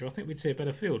in the schedule, I think we'd see a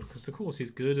better field because the course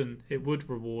is good and it would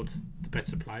reward the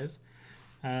better players.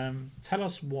 Tell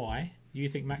us why you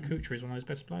think Matt Kuchar is one of those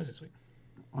better players this week.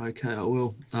 Okay, I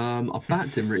will. I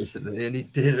backed him recently and he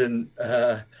didn't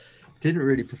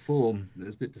really perform. It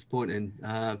was a bit disappointing,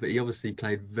 but he obviously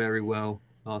played very well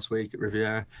last week at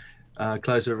Riviera.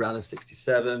 Closed around a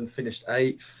 67, finished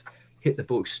 8th, hit the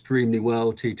ball extremely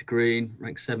well, tee to green,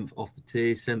 ranked 7th off the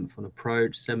tee, 7th on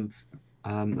approach, 7th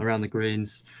around the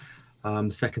greens,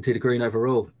 2nd tee to green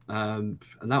overall. And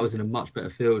that was in a much better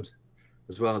field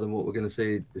as well than what we're going to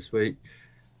see this week.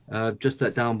 Just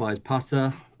let down by his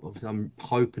putter. Obviously, I'm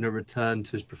hoping a return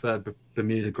to his preferred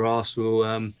Bermuda grass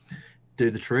will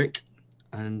do the trick,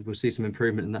 and we'll see some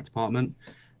improvement in that department.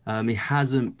 He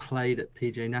hasn't played at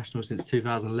PGA National since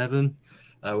 2011,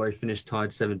 where he finished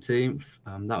tied 17th.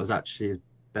 That was actually his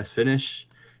best finish.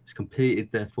 He's competed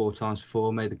there 4 times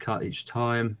before, made the cut each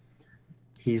time.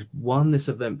 He's won this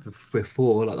event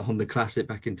before, like the Honda Classic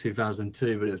back in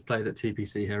 2002, but it was played at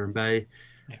TPC Heron Bay.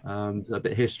 Yeah. So a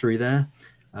bit of history there.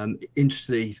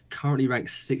 Interestingly, he's currently ranked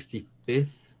 65th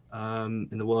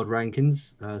in the world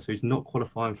rankings, so he's not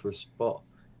qualifying for a spot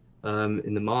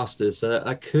in the Masters. So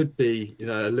that could be,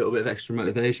 a little bit of extra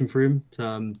motivation for him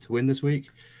to win this week.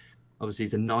 Obviously,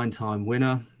 he's a 9-time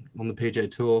winner on the PGA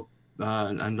Tour,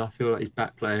 and I feel like he's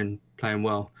back playing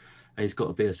well. And he's got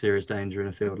to be a serious danger in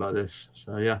a field like this.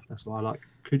 So yeah, that's why I like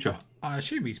Kuchar. I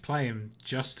assume he's playing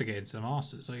just to get into the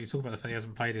Masters. So you talk about the fact he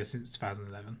hasn't played here since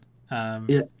 2011.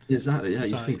 Yeah, exactly. Yeah, so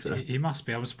you think so? He must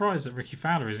be. I was surprised that Ricky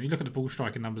Fowler is. When you look at the ball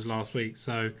striking numbers last week,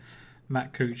 so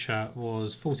Matt Kuchar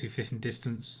was 45th in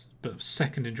distance, but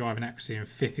 2nd in driving accuracy and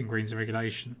 5th in greens and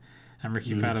regulation, and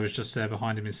Ricky Fowler was just there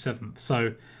behind him in 7th.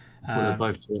 So I thought they're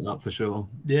both doing up for sure.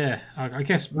 yeah, I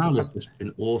guess Fowler's just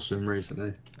been awesome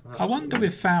recently. I wonder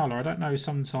with Fowler. I don't know.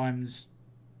 Sometimes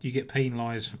you get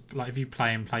penalised. Like if you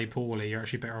play and play poorly, you're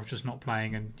actually better off just not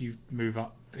playing, and you move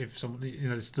up. If someone,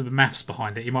 there's the maths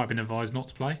behind it. He might have been advised not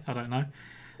to play. I don't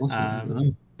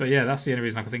know. But yeah, that's the only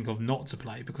reason I can think of not to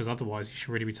play, because otherwise he should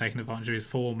really be taking advantage of his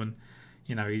form, and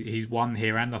he's won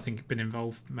here, and I think been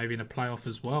involved maybe in a playoff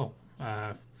as well.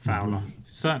 Fowler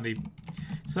certainly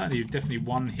definitely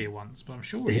won here once, but I'm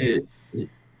sure Yeah,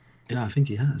 I think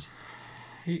he has.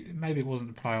 maybe it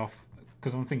wasn't the playoff,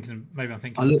 because I'm thinking I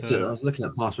was looking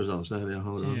at past results earlier.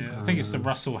 Hold on. Yeah, I think it's the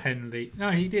Russell Henley.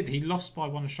 No, he did. He lost by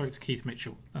 1 stroke to Keith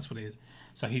Mitchell. That's what it is.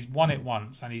 So he's won it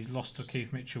once, and he's lost to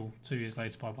Keith Mitchell 2 years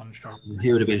later by 1 stroke.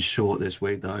 He would have been short this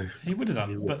week, though. He would have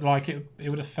done, but like it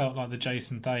would have felt like the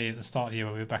Jason Day at the start of the year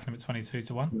where we were backing him at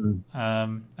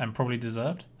 22-1, and probably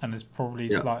deserved. And it's probably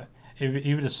like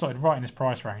he would have slotted right in his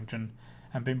price range and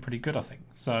been pretty good, I think.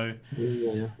 So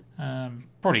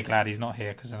probably glad he's not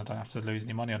here, because then I don't have to lose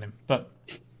any money on him. But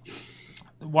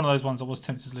one of those ones I was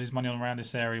tempted to lose money on around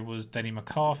this area was Denny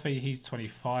McCarthy. He's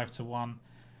 25-1.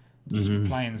 He's been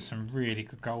playing some really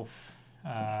good golf.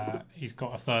 He's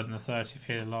got a 3rd and a 30th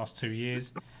here the last 2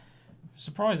 years.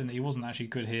 Surprising that he wasn't actually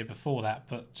good here before that,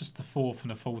 but just the 4th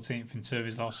and the 14th in 2 of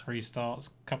his last 3 starts.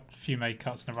 A few made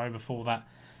cuts in a row before that.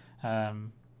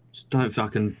 Just don't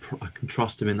think I can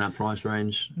trust him in that price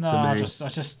range. No, for me. I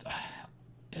just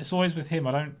it's always with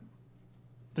him.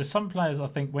 There's some players I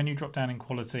think when you drop down in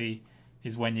quality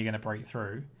is when you're going to break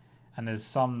through, and there's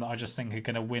some that I just think are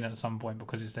going to win at some point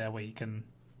because it's their week, and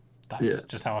that's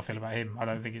just how I feel about him. I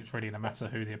don't think it's really going to matter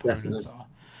who the opponents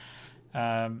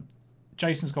are.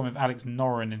 Jason's gone with Alex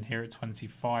Noren in here at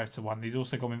 25-1. He's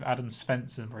also gone with Adam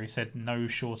Svensson, where he said no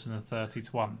shorter than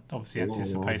 30-1. Obviously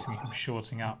anticipating him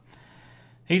shorting up.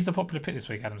 He's the popular pick this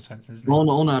week, Adam Svensson, isn't he?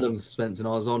 On Adam Svensson, I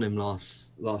was on him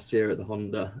last year at the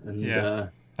Honda, and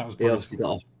that was he obviously got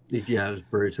off. Yeah, it was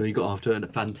brutal. He got off to a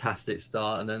fantastic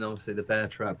start, and then obviously the bear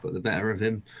trap got the better of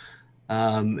him.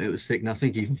 It was sick, and I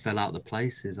think he even fell out the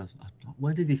places.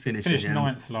 Where did he finish? Finished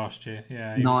 9th last year.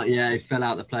 Yeah. He fell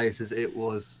out the places. It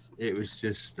was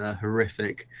just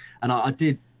horrific, and I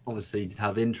did obviously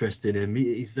have interest in him.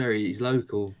 He's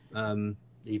local.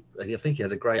 I think he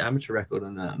has a great amateur record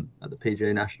at the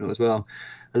PGA National as well,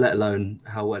 let alone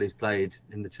how well he's played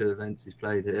in the 2 events he's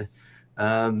played here.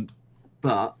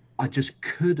 But I just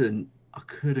couldn't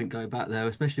go back there,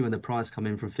 especially when the price come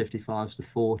in from 55s to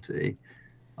 40.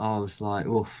 I was like,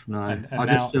 oof, no. And I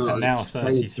just feel like now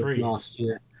 33 last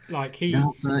year. Like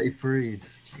now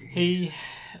 33s.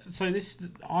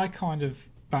 I kind of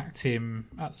backed him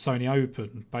at Sony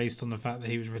Open based on the fact that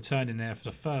he was returning there for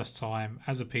the first time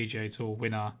as a PGA Tour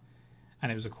winner,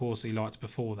 and it was a course he liked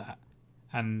before that.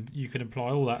 And you can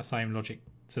apply all that same logic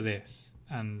to this,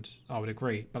 and I would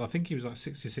agree. But I think he was like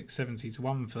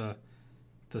 66-70-1 for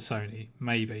the Sony,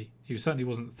 maybe. He certainly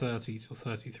wasn't 30s or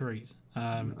 33s.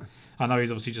 No. I know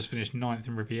he's obviously just finished 9th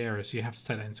in Riviera, so you have to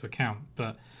take that into account.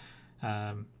 But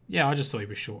I just thought he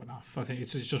was short enough. I think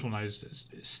it's just one of those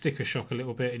sticker shock a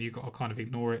little bit, and you've got to kind of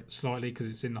ignore it slightly because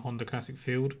it's in the Honda Classic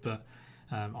field. But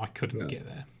I couldn't get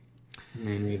there.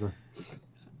 Me neither.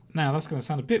 Now, that's going to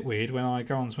sound a bit weird when I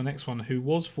go on to my next one, who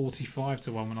was 45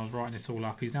 to 1 when I was writing it all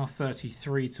up. He's now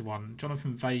 33 to 1.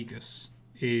 Jonathan Vegas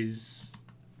is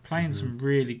playing some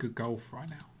really good golf right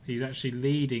now. He's actually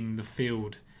leading the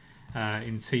field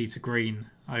in tee to green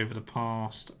over the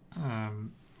past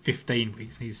 15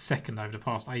 weeks. He's second over the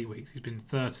past 8 weeks. He's been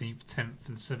 13th, 10th,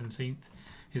 and 17th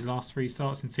his last 3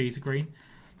 starts in tee to green.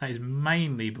 That is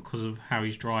mainly because of how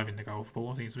he's driving the golf ball.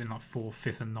 I think it's been like 4th,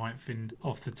 5th, and 9th in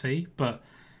off the tee. But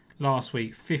last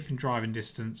week, 5th in driving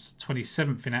distance,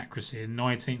 27th in accuracy, and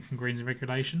 19th in greens and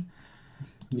regulation.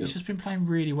 Yep. He's just been playing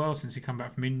really well since he come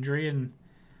back from injury, and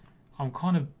I'm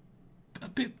kind of a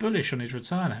bit bullish on his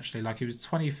return actually. Like he was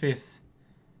 25th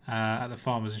at the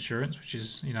Farmers Insurance, which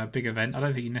is a big event. I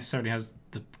don't think he necessarily has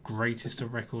the greatest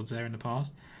of records there in the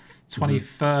past.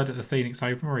 23rd at the Phoenix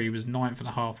Open, where he was 9th at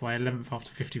the halfway, 11th after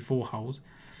 54 holes,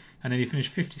 and then he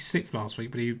finished 56th last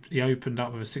week. But he opened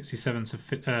up with a 67 to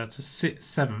sit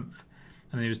 7th, and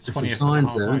then he was 20th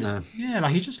at the halfway. Yeah,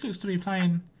 like he just looks to be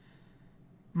playing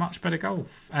much better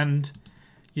golf. And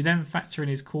you then factor in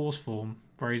his course form,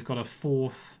 where he's got a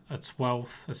 4th, a 12th,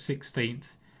 a 16th.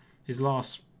 He's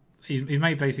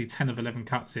made basically 10 of 11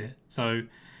 cuts here. So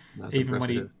That's even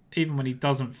impressive. when he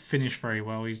doesn't finish very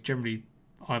well, he's generally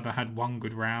either had one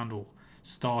good round or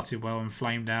started well and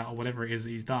flamed out or whatever it is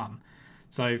that he's done.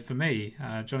 So for me,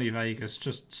 Johnny Vegas,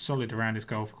 just solid around his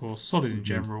golf course, solid in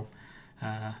general.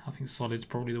 I think solid's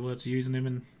probably the word to use on him,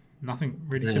 and nothing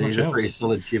really too much He's a else. pretty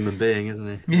solid human being,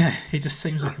 isn't he? Yeah, he just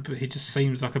seems like a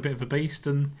bit of a beast,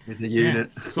 and He's a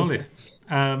unit. solid.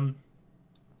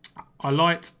 I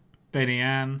liked Benny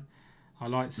Ann. I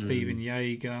liked Steven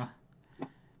Yeager.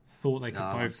 Thought they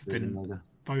could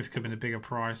both have been a bigger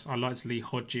price. I liked Lee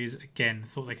Hodges again.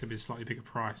 Thought they could have been a slightly bigger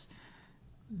price.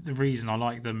 The reason I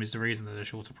like them is the reason they're a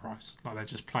shorter price. Like they're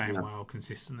just playing well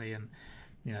consistently, and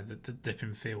the dip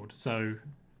in field. So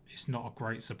it's not a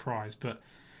great surprise. But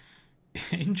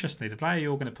interestingly, the player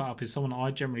you're going to put up is someone I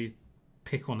generally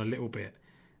pick on a little bit.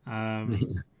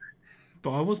 But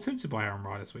I was tempted by Aaron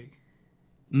Rai this week.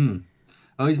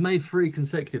 Oh, he's made 3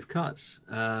 consecutive cuts.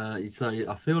 So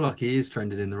I feel like he is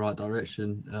trending in the right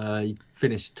direction. He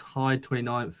finished tied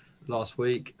 29th last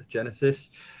week at Genesis.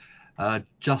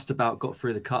 Just about got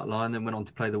through the cut line, then went on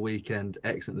to play the weekend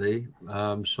excellently.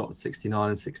 Shot 69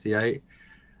 and 68.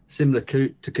 Similar to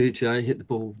Kuchar, hit the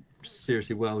ball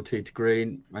seriously well, tee to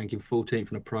green, ranking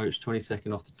 14th on approach,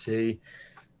 22nd off the tee,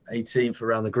 18th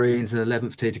around the greens, and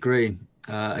 11th tee to green.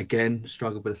 Again,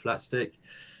 struggled with a flat stick.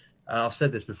 I've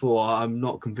said this before, I'm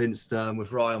not convinced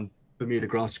with Rai on Bermuda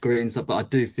grass greens, but I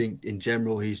do think in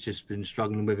general he's just been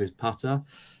struggling with his putter.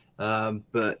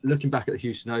 But looking back at the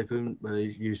Houston Open, where they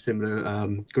use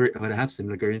where they have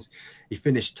similar greens, he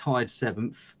finished tied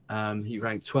 7th. He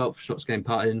ranked 12th shots game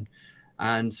putting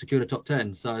and secured a top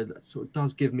 10. So that sort of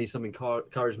does give me some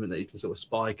encouragement that he can sort of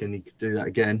spike and he could do that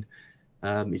again.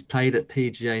 He's played at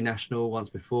PGA National once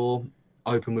before,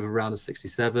 Open with a round of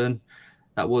 67.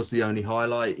 That was the only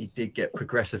highlight. He did get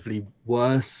progressively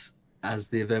worse as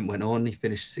the event went on. He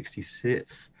finished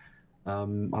 66th. I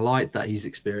like that he's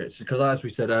experienced because, as we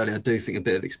said earlier, I do think a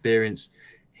bit of experience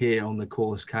here on the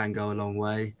course can go a long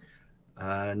way.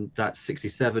 And that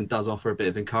 67 does offer a bit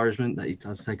of encouragement that he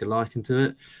does take a liking to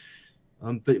it.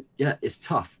 But yeah, it's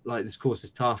tough. Like this course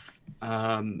is tough.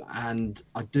 And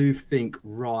I do think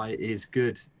Rai is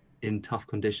good in tough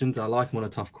conditions. I like him on a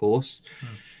tough course.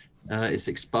 It's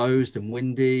exposed and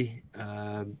windy.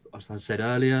 As I said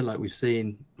earlier, like we've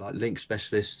seen like link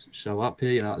specialists show up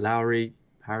here, like Lowry,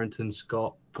 Harrington,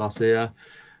 Scott, Garcia.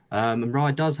 And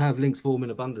Rai does have links form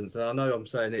in abundance. And I know I'm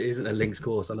saying it isn't a links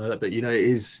course, I know that, but it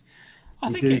is.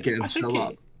 I think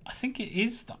it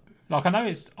is though. Like I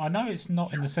know it's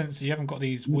not in the sense that you haven't got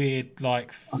these weird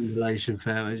like undulation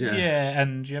fairways,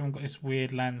 and you haven't got this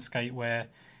weird landscape where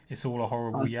it's all a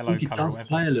horrible yellow colour or whatever. It does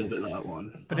play a little bit like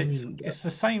one. But it's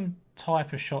the same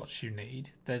type of shots you need.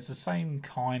 There's the same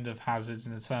kind of hazards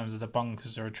in the terms of the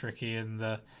bunkers are tricky and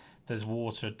there's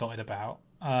water dotted about.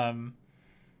 I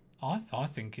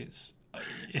think it's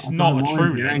not a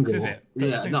true links, is it?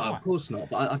 But no, of course not.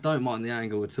 But I don't mind the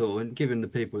angle at all. And given the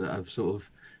people that have sort of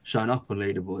shown up on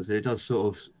leaderboards, it does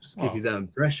sort of give you that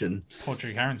impression.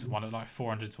 Padraig Harrington won at like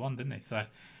 400 to 1, didn't he? So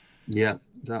yeah,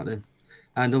 exactly.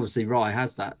 And obviously, Rai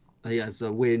has that. He has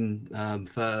a win,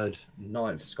 3rd,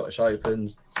 9th Scottish Open,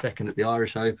 2nd at the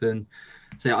Irish Open.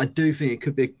 So yeah, I do think it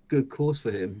could be a good course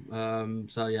for him.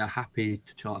 So yeah, happy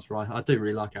to chance Rai. I do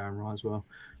really like Aaron Rai as well.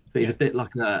 But he's a bit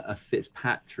like a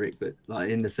Fitzpatrick, but like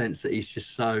in the sense that he's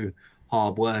just so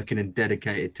hard working and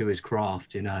dedicated to his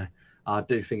craft. I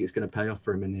do think it's going to pay off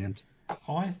for him in the end.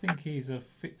 I think he's a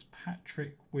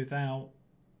Fitzpatrick without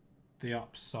the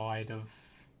upside of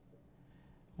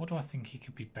what do I think he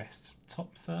could be best?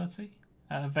 Top 30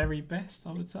 at a very best,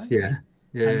 I would say. Yeah.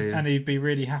 And he'd be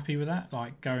really happy with that,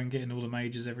 like going getting all the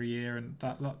majors every year, and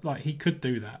that like he could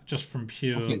do that just from I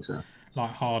pure think so. like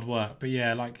hard work. But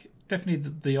yeah, like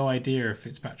definitely the idea of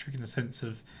Fitzpatrick in the sense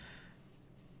of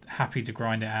happy to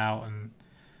grind it out,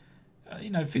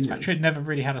 and Fitzpatrick never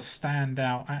really had a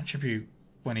standout attribute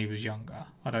when he was younger.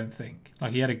 I don't think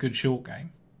like he had a good short game.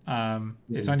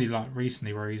 It's only like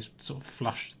recently where he's sort of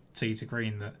flushed tee to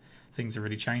green that things have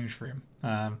really changed for him.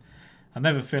 I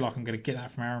never feel like I'm going to get that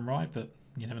from Aaron Wright, but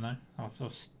you never know.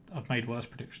 I've made worse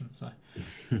predictions. So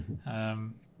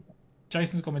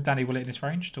Jason's gone with Danny Willett in this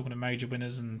range, talking to major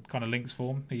winners and kind of links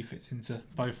form. He fits into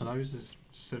both of those. There's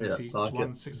 70 to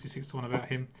 1, 66 to 1 about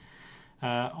him.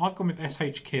 I've gone with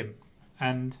SH Kim,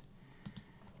 and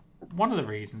one of the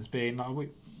reasons being like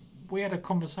we had a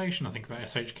conversation I think about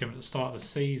SH Kim at the start of the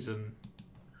season,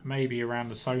 maybe around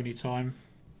the Sony time.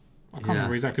 I can't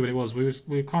remember exactly what it was. We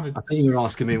were kind of. I think you were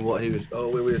asking me what he was. Oh,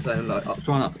 we were saying like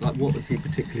trying to, like what was he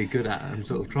particularly good at, and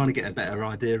sort of trying to get a better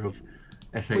idea of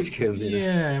SH Kim.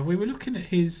 We were looking at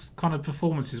his kind of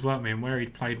performances, weren't we, and where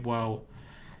he'd played well.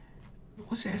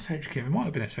 Was it SH Kim? It might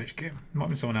have been SH Kim. It might have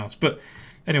been someone else. But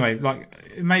anyway,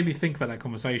 like it made me think about that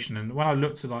conversation. And when I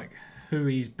looked at like who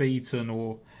he's beaten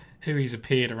or who he's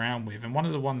appeared around with, and one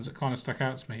of the ones that kind of stuck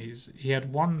out to me is he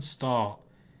had one start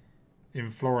in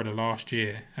Florida last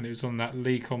year, and it was on that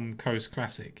Lecom Coast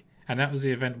Classic, and that was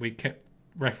the event we kept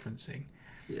referencing.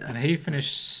 Yes. And he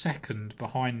finished second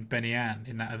behind Benny Ann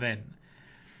in that event.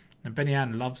 And Benny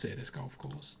Ann loves it at this golf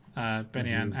course.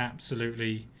 Benny Ann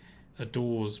absolutely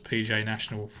adores PGA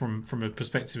National from a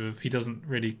perspective of he doesn't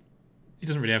really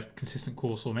have consistent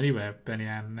course form anywhere, Benny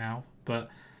Ann now, but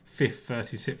fifth,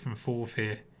 36th and fourth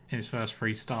here in his first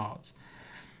three starts.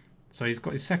 So he's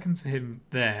got his second to him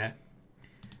there.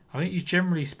 I think he's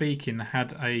generally speaking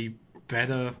had a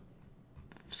better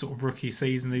sort of rookie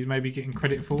season than he's maybe getting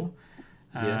credit for.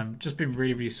 Just been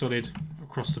really, really solid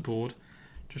across the board.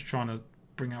 Just trying to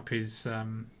bring up his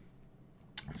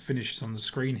finishes on the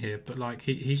screen here, but like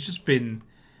he's just been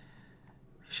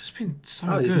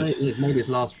so good. He's made his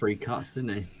last 3 cuts,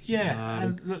 didn't he?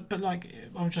 Yeah, but like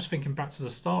I'm just thinking back to the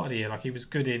start of the year, like he was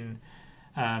good in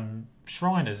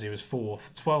Shriners. He was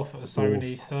 4th, 12th at the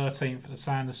Sony, 13th at the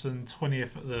Sanderson,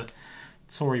 20th at the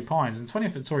Torrey Pines, and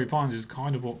 20th at Torrey Pines is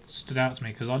kind of what stood out to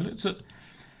me because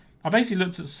I basically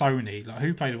looked at Sony, like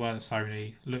who played well at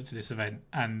Sony, looked at this event,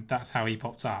 and that's how he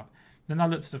popped up. Then I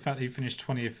looked at the fact that he finished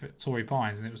 20th at Torrey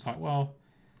Pines, and it was like, well,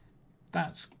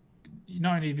 that's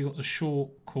not only have you got the short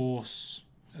course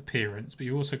appearance, but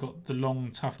you've also got the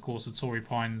long, tough course of Torrey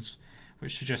Pines,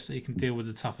 which suggests that he can deal with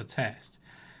the tougher test.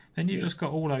 Then you've just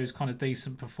got all those kind of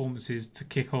decent performances to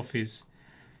kick off his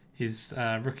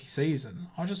rookie season.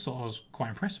 I just thought I was quite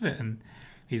impressed with it, and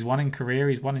he's won in Korea,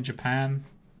 he's won in Japan.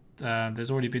 There's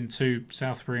already been 2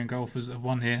 South Korean golfers that have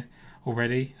won here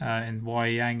already in Wai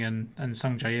Yang and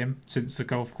Sung Jae Im since the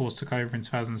golf course took over in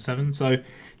 2007. So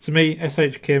to me,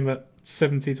 SH Kim at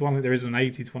 70 to 1, I think there is an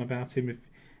 80 to 1 about him if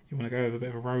you want to go with a bit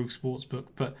of a rogue sports book,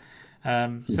 but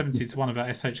 70 to 1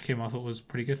 about SH Kim I thought was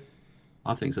pretty good.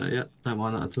 I think so, yeah. Don't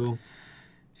mind that at all.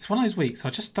 It's one of those weeks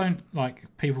I just don't like.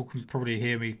 People can probably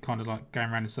hear me kind of like going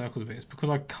around in circles a bit. It's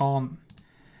because I can't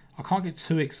get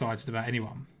too excited about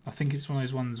anyone. I think it's one of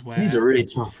those ones where It's a really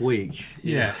tough week.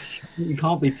 Yeah. You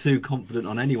can't be too confident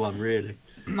on anyone, really.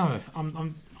 No,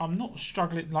 I'm not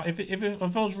struggling. Like if I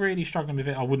was really struggling with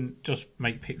it, I wouldn't just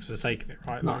make picks for the sake of it,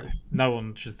 right? No. Like, no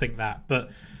one should think that. But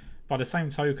by the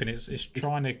same token, it's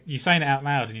trying to. You're saying it out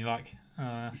loud, and you're like,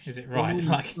 is it right? Well,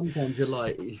 Like sometimes you're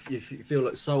like, you feel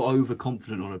like so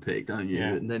overconfident on a pick, don't you?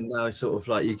 Yeah. And then now it's sort of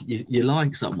like you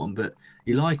like someone, but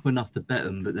you like them enough to bet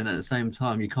them, but then at the same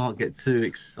time you can't get too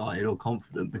excited or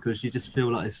confident because you just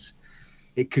feel like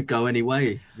it could go any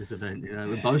way, this event,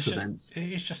 in both events.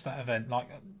 It's just that event. Like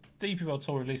DP World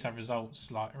Tour at least have results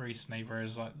like recently,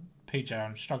 whereas like PJ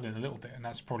I'm struggling a little bit, and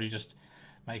that's probably just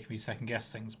making me second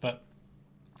guess things. But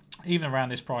even around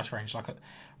this price range, like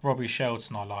Robbie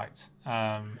Shelton, I liked.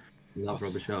 Love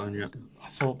Robert Shelton, yeah. I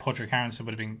thought Podrick Harrison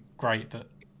would have been great, but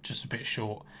just a bit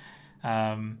short.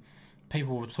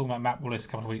 People were talking about Matt Wallace a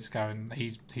couple of weeks ago, and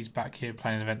he's back here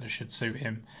playing an event that should suit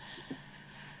him.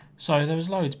 So there was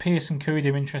loads. Pearson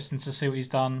Kudim, interesting to see what he's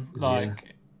done.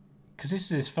 Like, because this is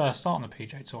his first start on the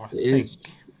PGA Tour, I think. Is.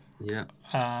 Yeah.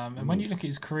 And when you look at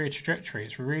his career trajectory,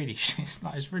 it's really strange.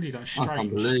 That's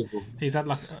unbelievable. He's had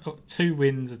like 2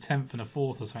 wins, a 10th and a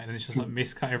 4th or something, and it's just like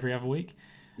miscut every other week.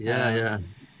 Yeah.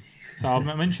 So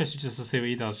I'm interested just to see what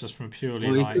he does, just from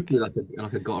purely Well, he could be like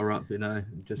a gotter up,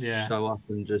 just Yeah. show up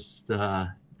and just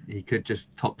he could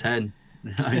just top 10.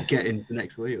 and get into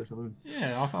next week or something.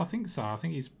 Yeah, I think so. I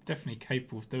think he's definitely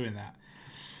capable of doing that.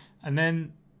 And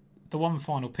then the one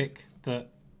final pick that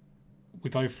we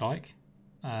both like,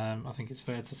 I think it's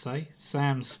fair to say,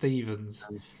 Sam Stevens.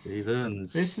 And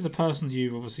Stevens. This is a person that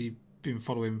you've obviously been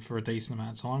following for a decent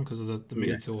amount of time because of the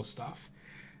mini tour stuff.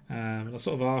 I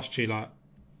sort of asked you, like,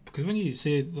 because when you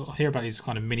hear about these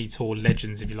kind of mini tour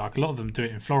legends, if you like, a lot of them do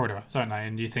it in Florida, don't they?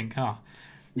 And you think,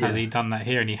 has he done that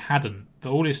here? And he hadn't. But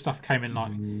all his stuff came in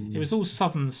like it was all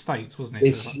southern states, wasn't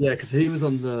it? So Because he was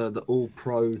on the All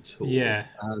Pro tour. Yeah.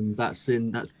 That's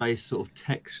based sort of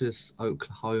Texas,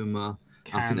 Oklahoma.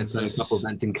 I think they play a Kansas, couple of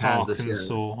events in Kansas,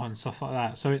 Arkansas, and stuff like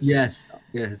that. So it's yeah,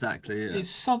 exactly, yeah.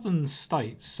 it's southern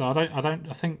states. So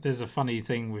I think there's a funny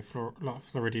thing with like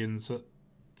Floridians that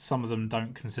some of them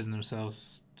don't consider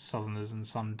themselves Southerners and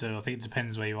some do. I think it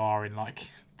depends where you are in like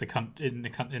in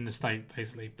the state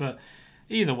basically. But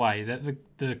either way,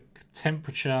 the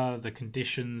temperature, the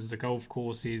conditions, the golf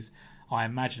courses, I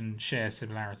imagine share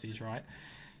similarities, right?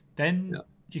 Then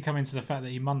you come into the fact that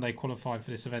he Monday qualified for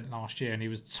this event last year and he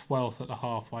was 12th at the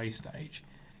halfway stage.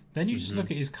 Then you just look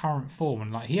at his current form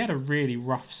and like he had a really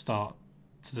rough start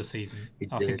to the season. He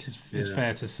I did. think it's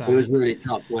fair to say. It was really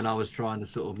tough when I was trying to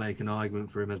sort of make an argument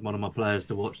for him as one of my players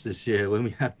to watch this year when we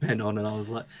had Ben on, and I was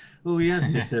like, well, he has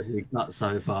missed every cut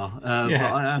so far. But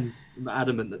Yeah. I am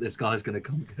adamant that this guy's going to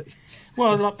come good.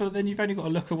 Well, like, but then you've only got to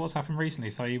look at what's happened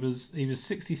recently. So he was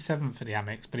 67th for the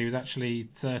Amex, but he was actually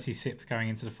 36th going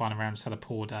into the final round. Just had a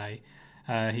poor day.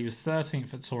 He was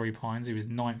 13th at Torrey Pines. He was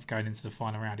 9th going into the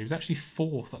final round. He was actually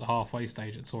 4th at the halfway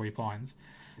stage at Torrey Pines.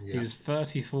 He was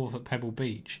 34th at Pebble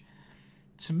Beach.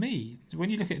 To me, when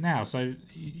you look at it now, so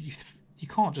you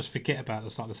can't just forget about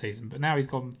the start of the season. But now he's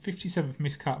gone 57th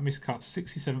miscut,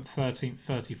 67th, 13th,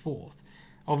 34th.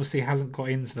 Obviously, hasn't got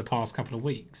into the past couple of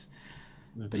weeks.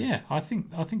 But yeah, I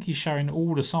think he's showing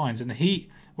all the signs. And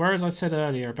whereas I said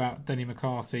earlier about Denny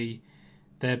McCarthy,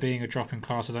 there being a drop in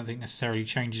class, I don't think necessarily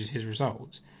changes his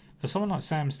results. For someone like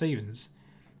Sam Stevens,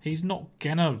 he's not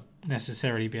gonna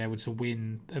necessarily be able to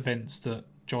win events that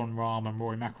John Rahm and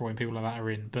Rory McIlroy and people like that are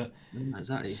in. But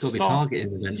Exactly, you've got to be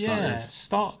targeting events like this.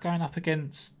 Start going up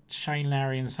against Shane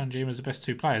Lowry and Sanjima as the best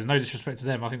two players. No disrespect to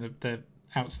them, I think that they're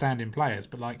outstanding players,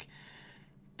 but like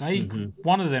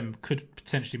one of them could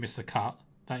potentially miss the cut.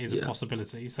 That is a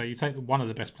possibility. So you take one of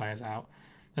the best players out.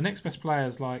 The next best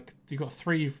players, like you've got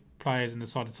three players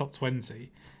inside the top 20.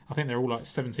 I think they're all like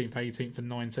 17th, 18th, and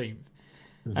 19th.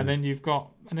 And then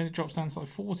it drops down to like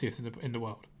 40th in the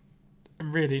world.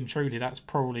 And really and truly, that's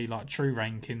probably like true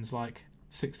rankings, like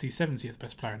 60th, 70th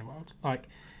best player in the world. Like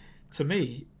to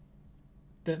me,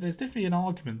 there's definitely an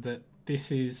argument that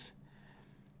this is.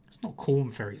 It's not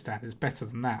Corn Ferry standards, better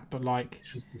than that, but like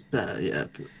It's better, yeah.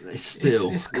 But it's still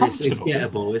it's it's comfortable.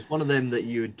 gettable. It's one of them that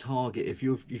you would target if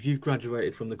you've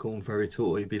graduated from the Corn Ferry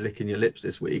Tour. You'd be licking your lips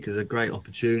this week as a great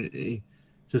opportunity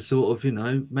to sort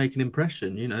of make an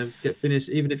impression. Get finished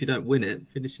even if you don't win it,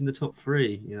 finish in the top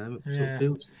three. Sort of Yeah,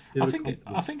 build a I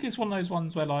confidence. think it's one of those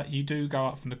ones where like you do go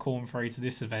up from the Corn Ferry to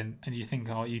this event, and you think,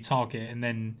 oh, you target it, and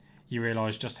then you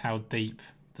realise just how deep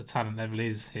the talent level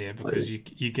is here because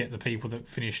you get the people that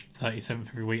finish 37th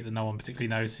every week that no one particularly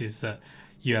notices that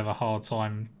you have a hard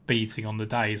time beating on the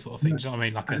day, sort of thing. Do you know what I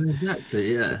mean? Like a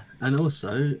Exactly, yeah. And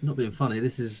also, not being funny,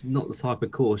 this is not the type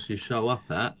of course you show up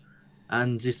at,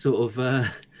 and you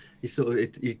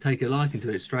take a liking to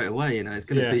it straight away. It's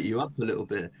going to yeah, beat you up a little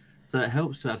bit. So it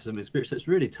helps to have some experience. So it's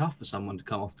really tough for someone to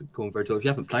come off the Corn Ferry Tour if you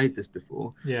haven't played this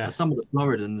before. yeah. Some of the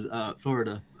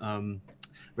Florida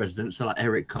residents, so like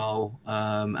Eric Cole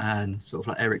and sort of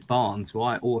like Eric Barnes, who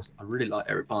I really like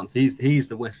Eric Barnes. He's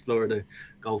the West Florida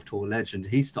Golf Tour legend.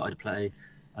 He started to play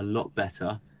a lot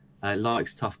better.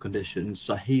 Likes tough conditions,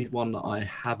 so he's one that I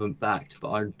haven't backed,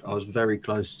 but I was very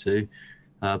close to,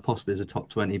 possibly as a top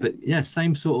 20. But yeah,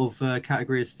 same sort of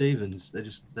category as Stevens.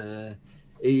 They're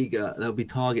eager. They'll be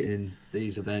targeting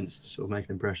these events to sort of make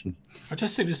an impression. I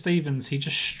just think with Stevens, he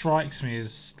just strikes me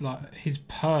as like his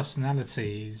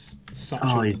personality is such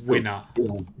a winner,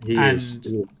 He is.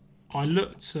 and I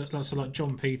looked at like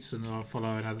John Peterson, who I follow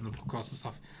and had on the podcast and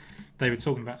stuff. They were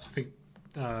talking about. I think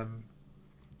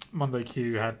Monday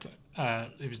Q had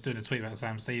he was doing a tweet about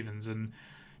Sam Stevens, and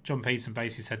John Peterson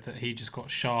basically said that he just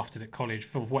got shafted at college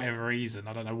for whatever reason.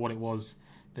 I don't know what it was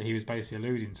that he was basically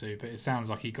alluding to, but it sounds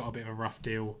like he got a bit of a rough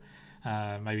deal,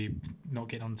 maybe not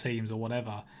getting on teams or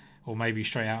whatever, or maybe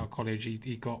straight out of college he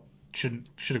should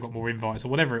have got more invites or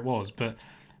whatever it was. But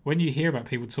when you hear about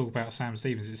people talk about Sam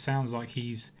Stevens, it sounds like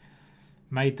he's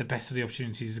made the best of the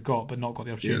opportunities he's got, but not got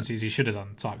the opportunities he should have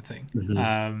done, type of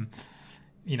thing.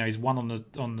 He's won on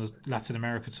the Latin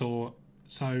America tour,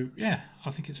 so yeah,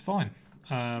 I think it's fine.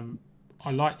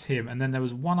 I liked him, and then there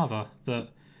was one other that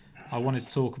I wanted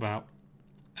to talk about,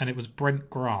 and it was Brent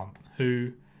Grant,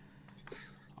 who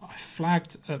I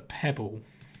flagged at Pebble,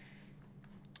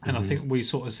 and I think we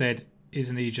sort of said,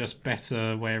 isn't he just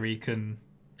better where he can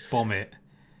bomb it?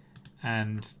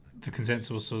 And the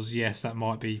consensus was, yes, that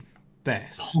might be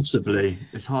best. Possibly.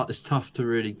 It's hard. It's tough to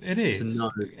really. It is. To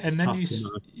know. And then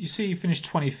you see he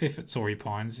finished 25th at Torrey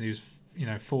Pines, and he was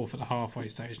 4th at the halfway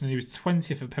stage, and he was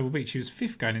 20th at Pebble Beach. He was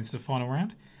 5th going into the final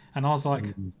round, and I was like,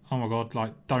 oh my god,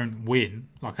 like don't win.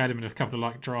 Like I had him in a couple of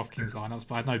like DraftKings lineups,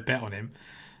 but I had no bet on him.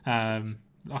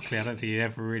 Luckily, I don't think he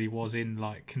ever really was in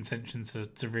like contention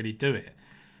to really do it.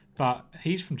 But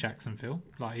he's from Jacksonville,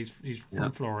 like he's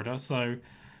from Florida, so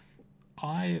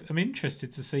I am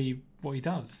interested to see what he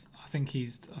does. I think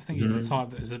he's the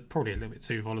type that is probably a little bit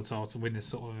too volatile to win this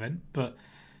sort of event, but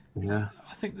I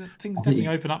think that things definitely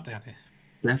open up down here.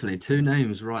 Definitely 2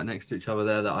 names right next to each other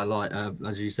there that I like,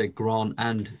 as you said, Grant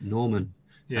and Norman.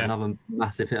 Yeah. Another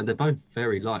massive hit. They're both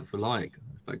very like for like,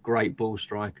 but great ball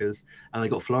strikers, and they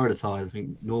got Florida ties. I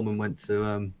think Norman went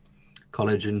to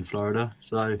college in Florida,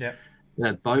 so yeah,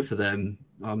 both of them.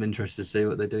 I'm interested to see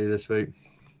what they do this week.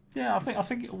 Yeah, I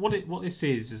think what this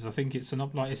is I think it's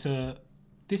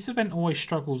this event always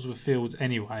struggles with fields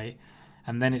anyway,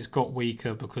 and then it's got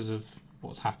weaker because of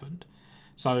what's happened.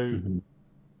 So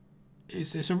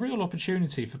it's a real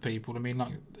opportunity for people. I mean,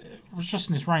 like just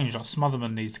in this range, like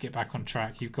Smotherman needs to get back on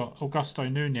track. You've got Augusto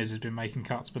Nunez has been making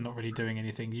cuts but not really doing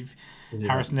anything. You've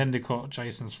Harrison Endicott,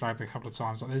 Jason's flagged a couple of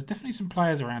times. Like, there's definitely some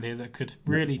players around here that could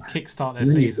really kickstart their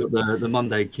season. You've got the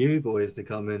Monday Q boys to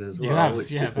come in as well,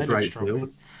 which is a great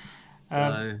field.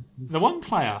 The one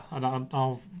player, and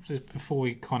I'll before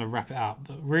we kind of wrap it up,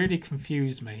 that really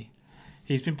confused me.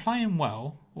 He's been playing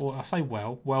well, or I say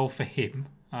well for him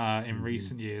in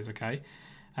recent years, okay?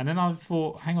 And then I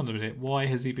thought, hang on a minute, why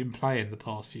has he been playing the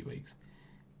past few weeks?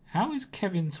 How is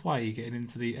Kevin Tway getting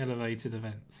into the elevated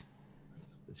events?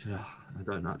 I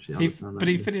don't actually understand that. But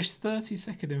he finished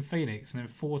 32nd in Phoenix and then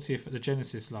 40th at the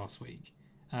Genesis last week.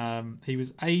 He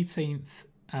was 18th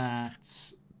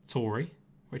at Torrey,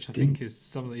 which I think is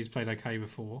something that he's played okay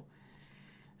before.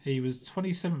 He was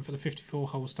 27th at the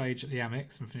 54-hole stage at the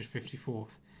Amex and finished 54th.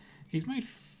 He's made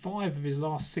 5 of his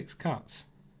last 6 cuts.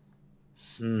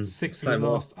 6 of his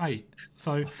last 8.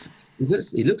 So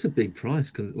he looks a big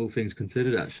price, all things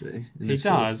considered, actually. He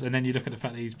does, and then you look at the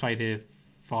fact that he's played here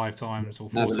 5 times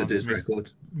or 4 times.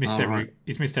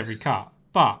 He's missed every cut.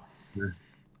 But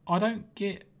I don't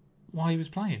get why he was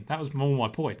playing. That was more my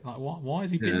point. Like, why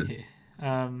has he been here?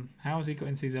 How has he got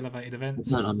into these elevated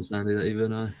events? I don't understand it either.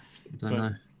 No, I don't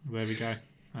know. There we go.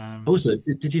 Also,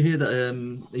 did you hear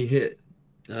that he hit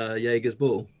Jaeger's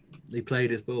ball? He played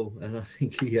his ball, and I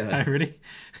think he. Oh, really?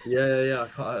 Yeah.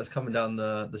 I was coming down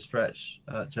the stretch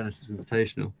at Genesis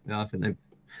Invitational. Yeah,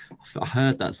 I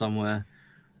heard that somewhere,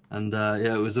 and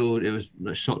it was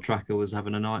the shot tracker was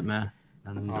having a nightmare,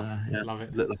 and love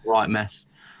it. Looked like a right mess.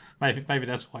 Maybe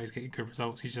that's why he's getting good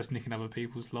results. He's just nicking other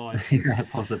people's lives. Yeah,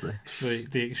 possibly.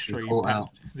 The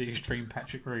extreme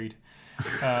Patrick Reed.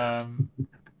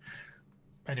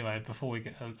 Anyway, before we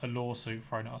get a lawsuit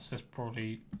thrown at us, let's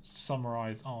probably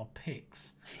summarise our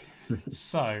picks.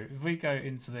 So, if we go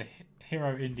into the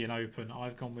Hero Indian Open,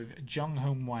 I've gone with Jung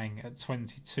Hoon Wang at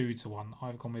 22 to 1.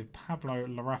 I've gone with Pablo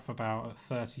Larrazábal at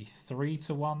 33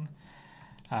 to 1.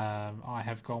 I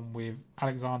have gone with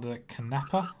Alexander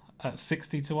Canapa at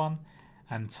 60 to 1.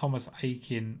 And Thomas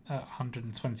Aikin at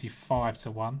 125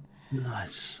 to 1.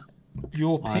 Nice.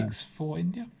 Your picks for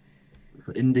India?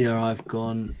 For India, I've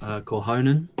gone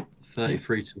Korhonen,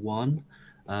 33 to 1.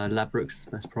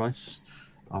 Ladbrokes, best price.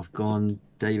 I've gone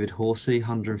David Horsey,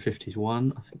 150 to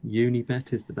 1. I think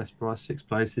Unibet is the best price, 6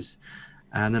 places.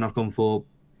 And then I've gone for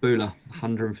Bula,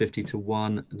 150 to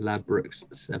 1. Ladbrokes,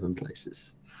 7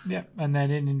 places. Yeah, and then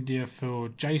in India for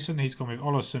Jason, he's gone with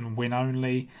Ollerson, win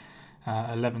only,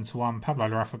 11 to 1. Pablo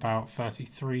Larrazábal,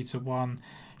 33 to 1.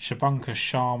 Shubhankar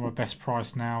Sharma, best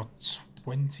price now,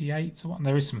 28 to 1.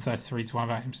 There is some 33 to 1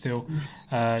 about him still.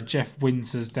 Jeff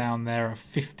Winters down there at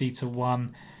 50 to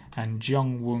 1. And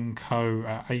Jung Woon Ko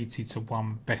at 80 to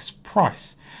 1 best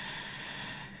price.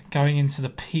 Going into the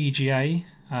PGA,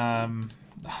 I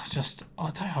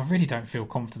really don't feel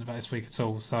confident about this week at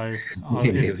all. So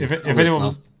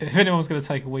if anyone's going to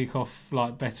take a week off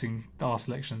like betting our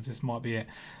selections, this might be it.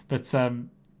 But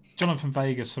Jonathan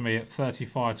Vegas for me at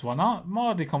 35 to 1. I'm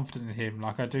mildly confident in him.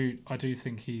 Like I do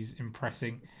think he's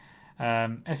impressing.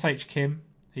 SH Kim,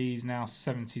 he's now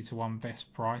 70 to 1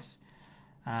 best price.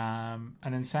 And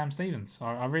then Sam Stevens.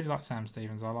 I really like Sam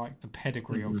Stevens. I like the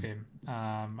pedigree of him,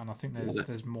 and I think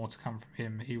there's more to come from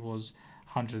him. He was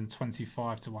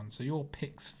 125 to 1. So your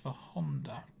picks for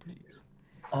Honda, please.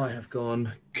 I have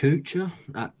gone Kuchar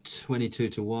at 22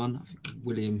 to 1. I think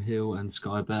William Hill and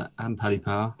Sky Bet and Paddy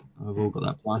Power. I've all got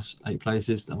that price, 8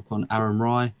 places. I've gone Aaron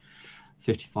Rye,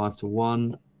 55 to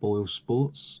 1. Boyle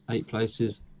Sports, 8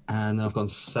 places. And I've gone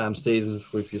Sam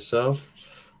Stevens with yourself,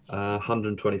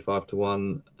 125 to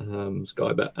 1.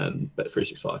 Sky Bet and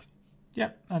Bet365.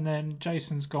 Yep, and then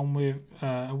Jason's gone with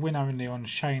a win only on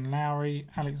Shane Lowry.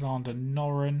 Alexander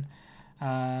Noren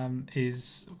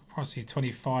is obviously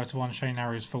 25 to 1. Shane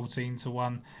Lowry is 14 to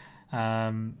 1.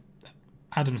 Adam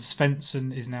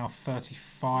Svensson is now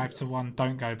 35 to 1.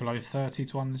 Don't go below 30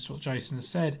 to 1. That's what Jason has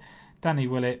said. Danny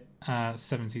Willett,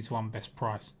 70 to 1 best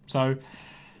price. So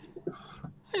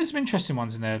there's some interesting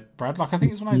ones in there, Brad. Like, I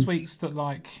think it's one of those weeks that,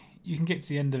 like, you can get to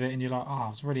the end of it and you're like, I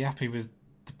was really happy with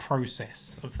the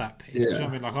process of that pick. Yeah. Do you know what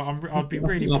I mean? Like, I'd be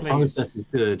really the pleased. process is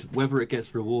good. Whether it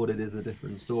gets rewarded is a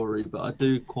different story, but I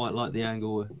do quite like the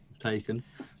angle we've taken.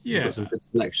 We've Yeah, got some good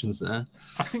selections there.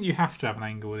 I think you have to have an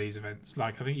angle with these events.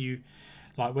 Like, I think you,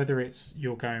 like, whether it's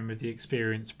you're going with the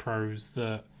experienced pros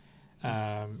that,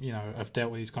 have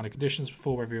dealt with these kind of conditions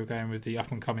before, whether you're going with the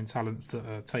up and coming talents that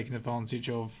are taking advantage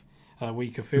of a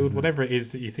weaker field, whatever it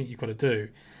is that you think you've got to do.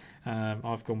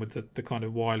 I've gone with the kind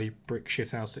of wily brick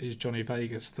shithouse that is Johnny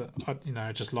Vegas. That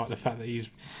I just like the fact that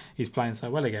he's playing so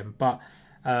well again. But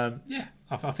I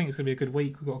think it's going to be a good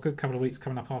week. We've got a good couple of weeks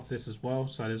coming up after this as well.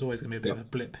 So there's always going to be a bit of a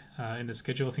blip in the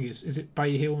schedule. I think is it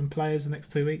Bay Hill and Players the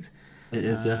next 2 weeks? It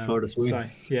is, Florida Swing. So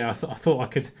yeah, I thought I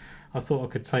could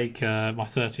take my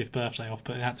 30th birthday off,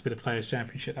 but it had to be the Players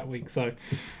Championship that week. So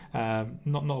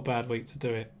not a bad week to do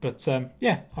it. But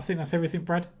I think that's everything,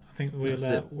 Brad. I think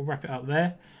we'll wrap it up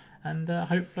there. And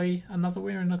hopefully another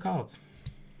winner in the cards.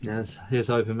 Yes, here's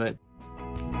hoping, mate.